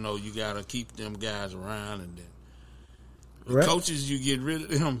contractually, you got to keep them guys around, and then the coaches, you get rid of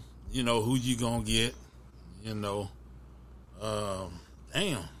them, who you gonna get, damn.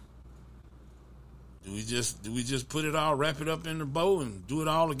 Do we just put it all, wrap it up in the bow, and do it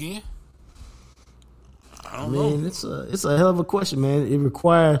all again? I mean, it's a hell of a question, man. It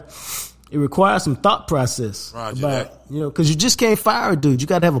requires some thought process about because you just can't fire a dude. You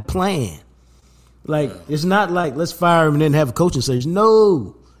got to have a plan. Like It's not like let's fire him and then have a coaching search.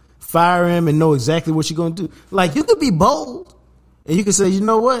 No, fire him and know exactly what you're going to do. Like, you could be bold and you can say, you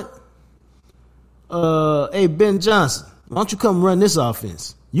know what? Hey, Ben Johnson, why don't you come run this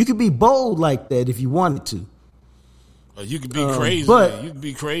offense? You could be bold like that if you wanted to. You could be crazy. But you could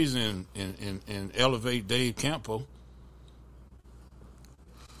be crazy and elevate Dave Campo.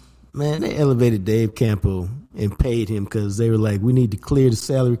 Man, they elevated Dave Campo and paid him because they were like, we need to clear the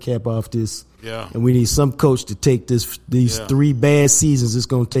salary cap off this. Yeah. And we need some coach to take these 3 bad seasons it's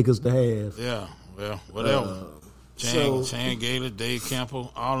going to take us to have. Yeah, well, whatever. Chan Gaylor, Dave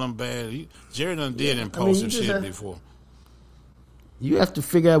Campo, all them bad. Jerry done did impulsive shit before. You have to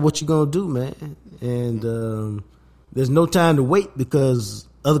figure out what you're going to do, man. And there's no time to wait because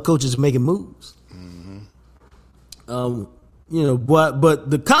other coaches are making moves. Mm-hmm. But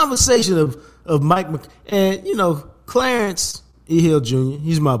the conversation of Mike and Clarence E. Hill Jr.,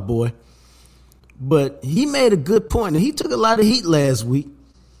 he's my boy, but he made a good point, and he took a lot of heat last week.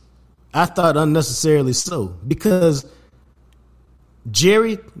 I thought unnecessarily so, because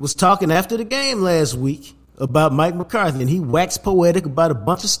Jerry was talking after the game last week about Mike McCarthy, and he waxed poetic about a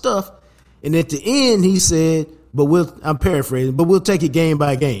bunch of stuff, and at the end he said, I'm paraphrasing, but we'll take it game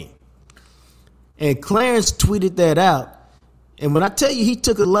by game. And Clarence tweeted that out. And when I tell you he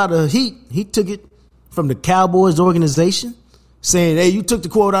took a lot of heat, he took it from the Cowboys organization, saying, hey, you took the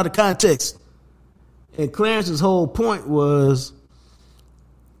quote out of context. And Clarence's whole point was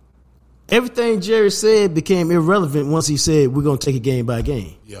everything Jerry said became irrelevant once he said we're going to take it game by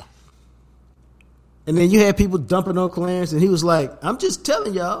game. Yeah. And then you had people dumping on Clarence, and he was like, I'm just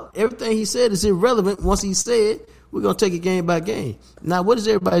telling y'all, everything he said is irrelevant once he said we're going to take it game by game. Now, what is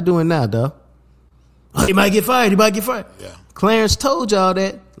everybody doing now, dog? Oh, he might get fired. Yeah. Clarence told y'all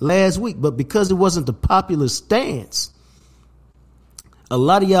that last week, but because it wasn't the popular stance, a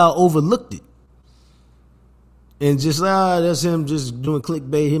lot of y'all overlooked it. And just, that's him just doing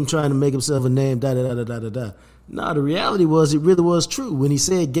clickbait, him trying to make himself a name, da-da-da-da-da-da. No, the reality was, it really was true. When he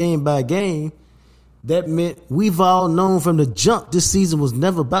said game by game, that meant we've all known from the jump this season was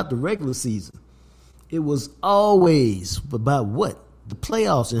never about the regular season. It was always about what? The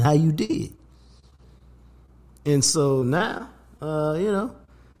playoffs and how you did. And so now,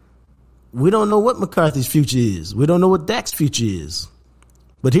 we don't know what McCarthy's future is. We don't know what Dak's future is.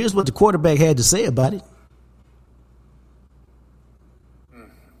 But here's what the quarterback had to say about it.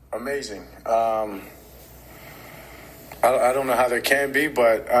 Amazing. I don't know how there can be,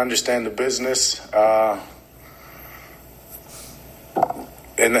 but I understand the business.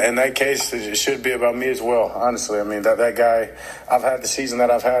 And in that case, it should be about me as well, honestly. I mean, that guy, I've had the season that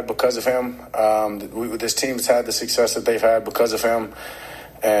I've had because of him. This team's had the success that they've had because of him.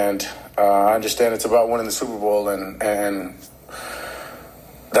 And I understand it's about winning the Super Bowl, and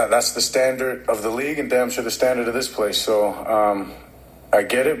that's the standard of the league, and damn sure the standard of this place. So I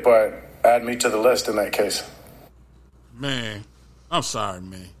get it, but add me to the list in that case. Man, I'm sorry,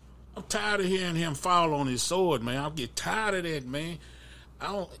 man. I'm tired of hearing him fall on his sword, man. I'll get tired of that, man.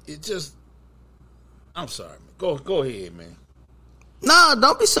 I'm sorry, man. Go ahead, man. No,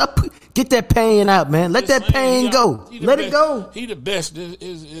 don't be so. Get that pain out, man. Let that pain go. Let it go. He the best.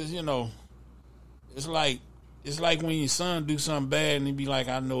 Is you know, it's like when your son do something bad and he be like,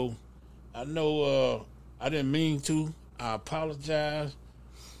 I know, I didn't mean to. I apologize.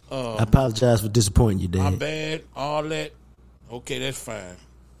 I apologize for disappointing you, Dad. My bad. All that. Okay, that's fine.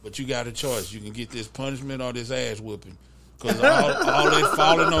 But you got a choice. You can get this punishment or this ass whooping. Because all that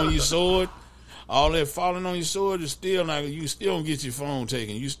falling on your sword. All that falling on your sword is still not. You still don't get your phone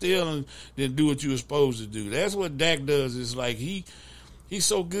taken. You still didn't do what you were supposed to do. That's what Dak does. It's like he's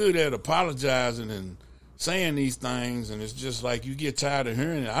so good at apologizing and saying these things, and it's just like you get tired of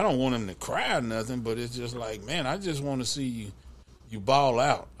hearing it. I don't want him to cry or nothing, but it's just like, man, I just want to see you ball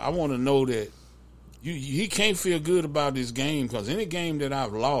out. I want to know that he can't feel good about this game, because any game that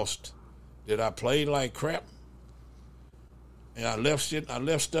I've lost, that I played like crap, and I left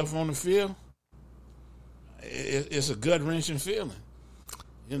stuff on the field. It's a gut-wrenching feeling.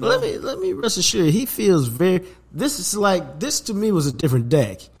 You know? Let me rest assured, he feels very. This to me was a different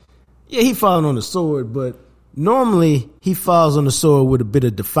Dak. Yeah, he falling on the sword, but normally he falls on the sword with a bit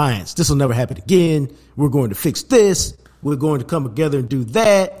of defiance. This will never happen again. We're going to fix this. We're going to come together and do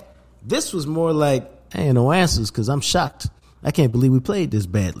that. This was more like, I ain't no answers because I'm shocked. I can't believe we played this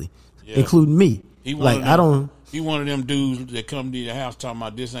badly, including me. He one of them dudes that come to your house talking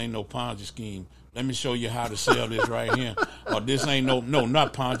about this ain't no Ponzi scheme. Let me show you how to sell this right here. Or this ain't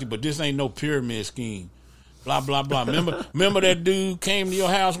not Ponzi, but this ain't no pyramid scheme. Blah, blah, blah. Remember that dude came to your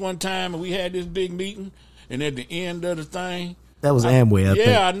house one time and we had this big meeting, and at the end of the thing, that was Amway, I think.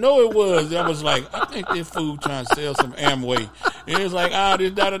 Yeah, I know it was. That was like, I think this fool trying to sell some Amway. And it was like,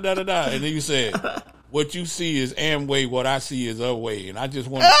 this da-da-da-da-da. And then you said, what you see is Amway, what I see is Away. And I just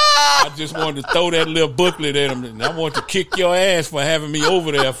wanted to throw that little booklet at him, and I want to kick your ass for having me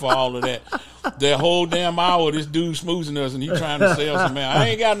over there for all of that. That whole damn hour, this dude smoozing us, and he trying to sell some man. I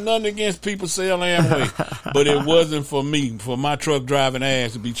ain't got nothing against people selling Amway, but it wasn't for me, for my truck driving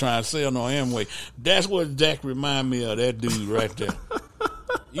ass to be trying to sell no Amway. That's what Dak remind me of, that dude right there.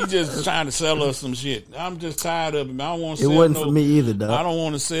 He just trying to sell us some shit. I'm just tired of him. I don't want to sell. It wasn't for me either, dog. I don't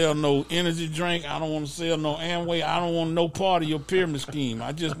want to sell no energy drink. I don't want to sell no Amway. I don't want no part of your pyramid scheme.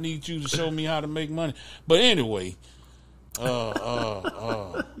 I just need you to show me how to make money. But anyway, he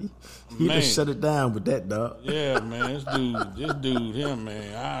just shut it down with that, dog. Yeah, man, this dude, him,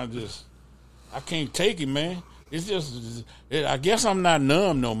 man. I can't take it, man. It's just, I guess I'm not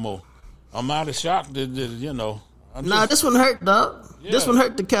numb no more. I'm out of shock that you know. This one hurt, dog. Yeah. This one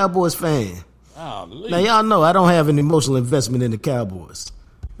hurt the Cowboys fan. Now, y'all know I don't have an emotional investment in the Cowboys.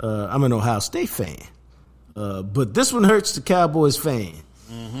 I'm an Ohio State fan. But this one hurts the Cowboys fan.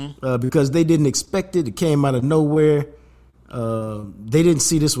 Because they didn't expect it. It came out of nowhere. They didn't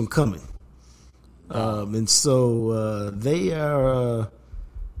see this one coming. And so they're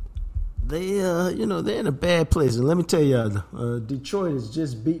in a bad place. And let me tell y'all, Detroit is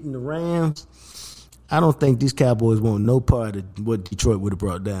just beating the Rams. I don't think these Cowboys want no part of what Detroit would have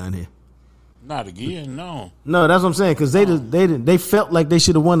brought down here. Not again, no. No, that's what I'm saying, because they felt like they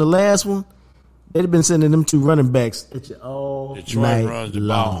should have won the last one. They'd have been sending them two running backs at you all Detroit night runs the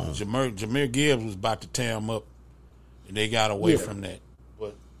long. ball. Jameer Gibbs was about to tear him up, and they got away from that.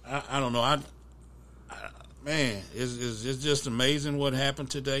 But I don't know. Man, it's just amazing what happened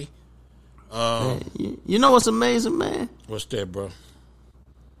today. You know what's amazing, man? What's that, bro?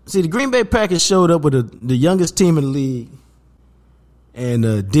 See, the Green Bay Packers showed up with the youngest team in the league and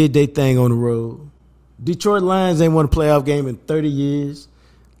did their thing on the road. Detroit Lions ain't won a playoff game in 30 years,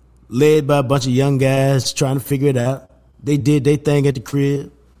 led by a bunch of young guys trying to figure it out. They did their thing at the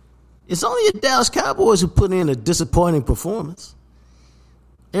crib. It's only the Dallas Cowboys who put in a disappointing performance.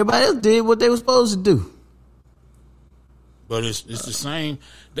 Everybody else did what they were supposed to do. But it's the same.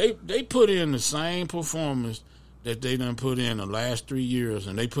 They put in the same performance that they done put in the last 3 years,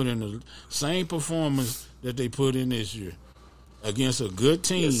 and they put in the same performance that they put in this year against a good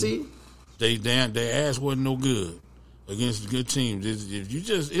team. Yeah, see? Their ass wasn't no good against a good team.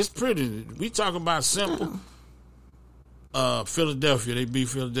 It's pretty. We talk about simple. Philadelphia, they beat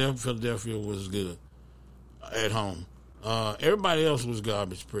Philadelphia. Philadelphia was good at home. Everybody else was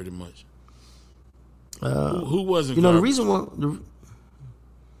garbage, pretty much. Who wasn't? You know, garbage? the reason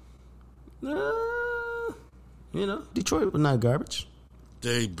why. Detroit was not garbage.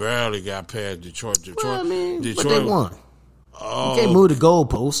 They barely got past Detroit. Well, I mean, Detroit, but they won. Oh, You can't move the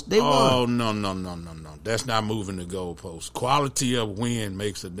goalpost. They won. Oh, no. That's not moving the goalpost. Quality of win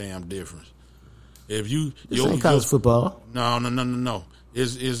makes a damn difference. If you This ain't college football. No.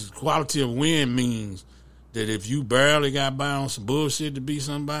 Is quality of win means that if you barely got by on some bullshit to beat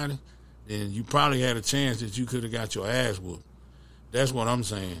somebody, then you probably had a chance that you could have got your ass whooped. That's what I'm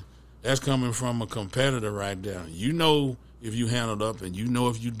saying. That's coming from a competitor right there. You know if you handled up, and you know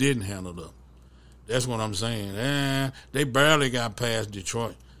if you didn't handle up. That's what I'm saying. They barely got past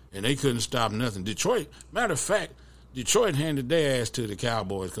Detroit, and they couldn't stop nothing. Detroit, matter of fact, Detroit handed their ass to the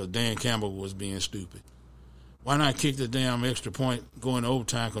Cowboys because Dan Campbell was being stupid. Why not kick the damn extra point going to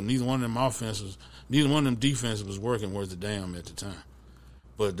overtime? Because neither one of them defenses was working worth a damn at the time.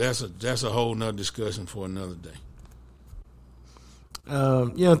 But that's a whole nother discussion for another day.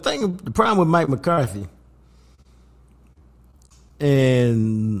 The problem with Mike McCarthy,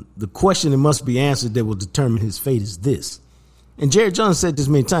 and the question that must be answered that will determine his fate is this. And Jerry Jones said this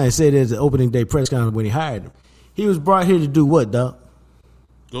many times. He said it at the opening day press conference when he hired him. He was brought here to do what, dog?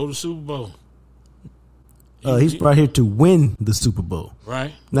 Go to the Super Bowl. He's brought here to win the Super Bowl.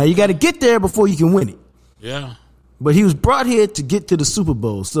 Right. Now, you got to get there before you can win it. Yeah. But he was brought here to get to the Super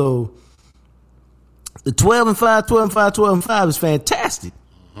Bowl. So the 12-5, 12-5, 12-5 is fantastic.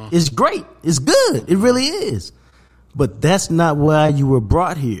 Uh-huh. It's great. It's good. It really is. But that's not why you were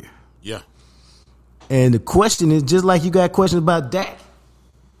brought here. Yeah. And the question is, just like you got questions about Dak,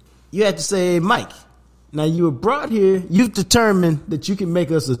 you have to say, hey, Mike, now you were brought here. You've determined that you can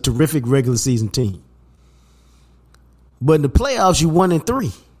make us a terrific regular season team. But in the playoffs, you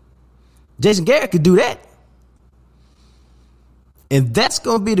 1-3. Jason Garrett could do that. And that's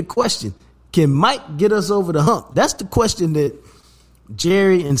going to be the question. Can Mike get us over the hump? That's the question that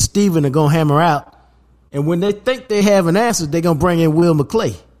Jerry and Steven are going to hammer out. And when they think they have an answer, they're going to bring in Will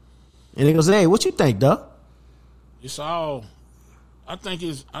McClay. And they're going to say, hey, what you think, dog? It's all, I think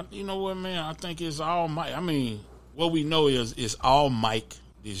it's, you know what, man? I think it's all Mike. I mean, what we know is it's all Mike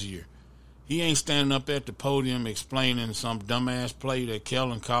this year. He ain't standing up at the podium explaining some dumbass play that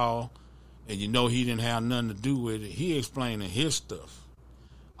Kellen called, and you know he didn't have nothing to do with it. He explaining his stuff.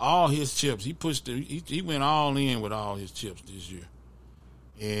 All his chips. He went all in with all his chips this year.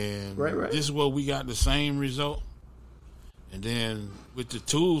 And right. This is what we got the same result. And then with the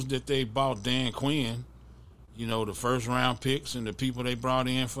tools that they bought Dan Quinn, you know, the first round picks and the people they brought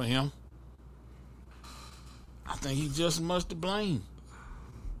in for him, I think he just much to blame.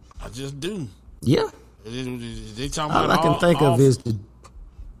 I just do. Yeah. They talking All about I can think of is the.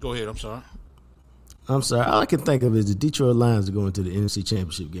 Go ahead. I'm sorry. All I can think of is the Detroit Lions are going to the NFC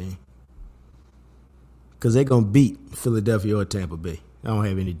Championship game because they're going to beat Philadelphia or Tampa Bay. I don't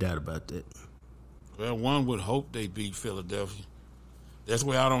have any doubt about that. Well, one would hope they beat Philadelphia. That's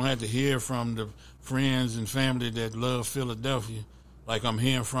why I don't have to hear from the friends and family that love Philadelphia like I'm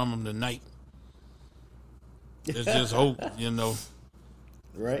hearing from them tonight. Let's just hope, you know.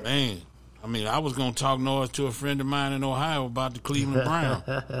 Right. Man, I mean, I was going to talk noise to a friend of mine in Ohio about the Cleveland Browns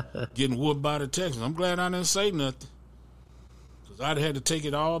getting whooped by the Texans. I'm glad I didn't say nothing because I'd had to take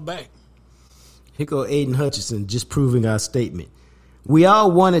it all back. Here go Aiden Hutchinson just proving our statement. We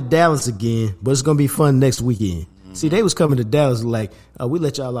all wanted Dallas again, but it's going to be fun next weekend. Mm-hmm. See, they was coming to Dallas like, we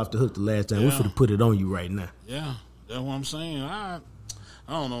let y'all off the hook the last time. Yeah. We finna put it on you right now. Yeah, that's what I'm saying. I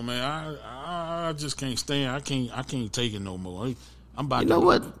don't know, man. I just can't stand. I can't take it no more. I'm about. You know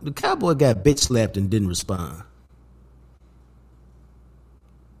what? The Cowboy got bitch slapped and didn't respond.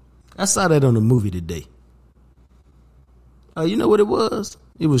 I saw that on a movie today. You know what it was?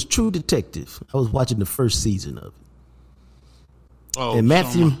 It was True Detective. I was watching the first season of it. Oh, and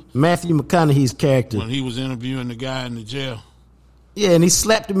Matthew McConaughey's character, when he was interviewing the guy in the jail. Yeah, and he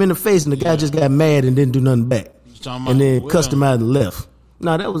slapped him in the face, and the guy just got mad and didn't do nothing back, and then cussed him out and left.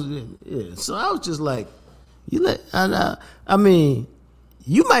 No, that was it. Yeah. So I was just like, I mean,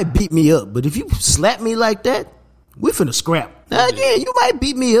 you might beat me up, but if you slap me like that, we finna scrap. Now again, you might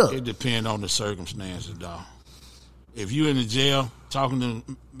beat me up. It depends on the circumstances, dog. If you in the jail talking to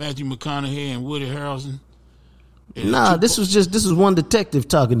Matthew McConaughey and Woody Harrelson. Nah, this was one detective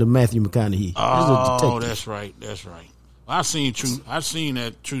talking to Matthew McConaughey. Oh, that's right. I've seen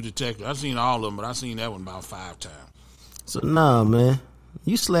that True Detective. I've seen all of them, but I've seen that one about 5 times. So nah, man,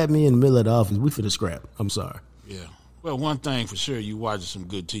 you slapped me in the middle of the office, we finna scrap. I'm sorry. Yeah. Well, one thing for sure, you watching some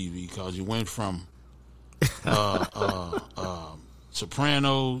good TV because you went from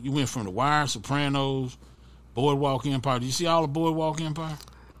Sopranos. You went from The Wire, Sopranos, Boardwalk Empire. Do you see all the Boardwalk Empire?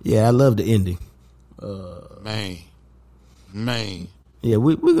 Yeah, I love the ending. Man. Yeah,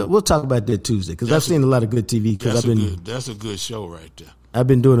 we'll talk about that Tuesday because I've seen a lot of good TV. That's a good show right there. I've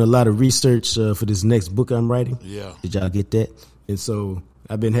been doing a lot of research for this next book I'm writing. Yeah. Did y'all get that? And so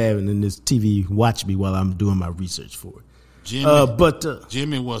I've been having this TV watch me while I'm doing my research for it.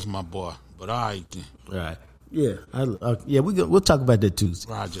 Jimmy was my boy, but all right then. All right. Yeah. We'll talk about that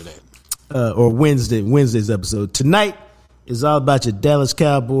Tuesday. Roger that. Or Wednesday's episode. Tonight is all about your Dallas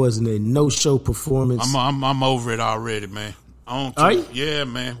Cowboys and their no-show performance. I'm over it already, man. Are you? Yeah,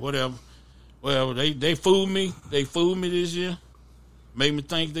 man. Whatever. Well, they fooled me. They fooled me this year. Made me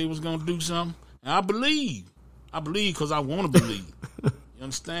think they was gonna do something. And I believe because I want to believe. You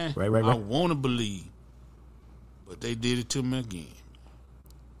understand? Right. I want to believe, but they did it to me again.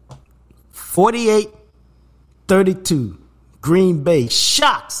 48-32. Green Bay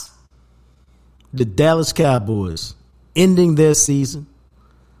shocks the Dallas Cowboys, ending their season.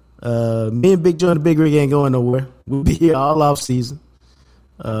 Me and Big Joe and the Big Rig ain't going nowhere. We'll be here all off season.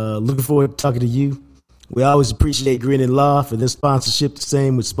 Looking forward to talking to you. We always appreciate Grin and Law for their sponsorship. The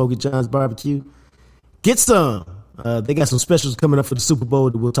same with Smokey John's Barbecue. Get some. They got some specials coming up for the Super Bowl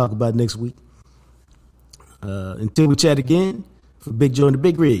that we'll talk about next week. Until we chat again, for Big Joe and the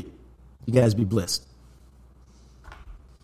Big Rig, you guys be blessed.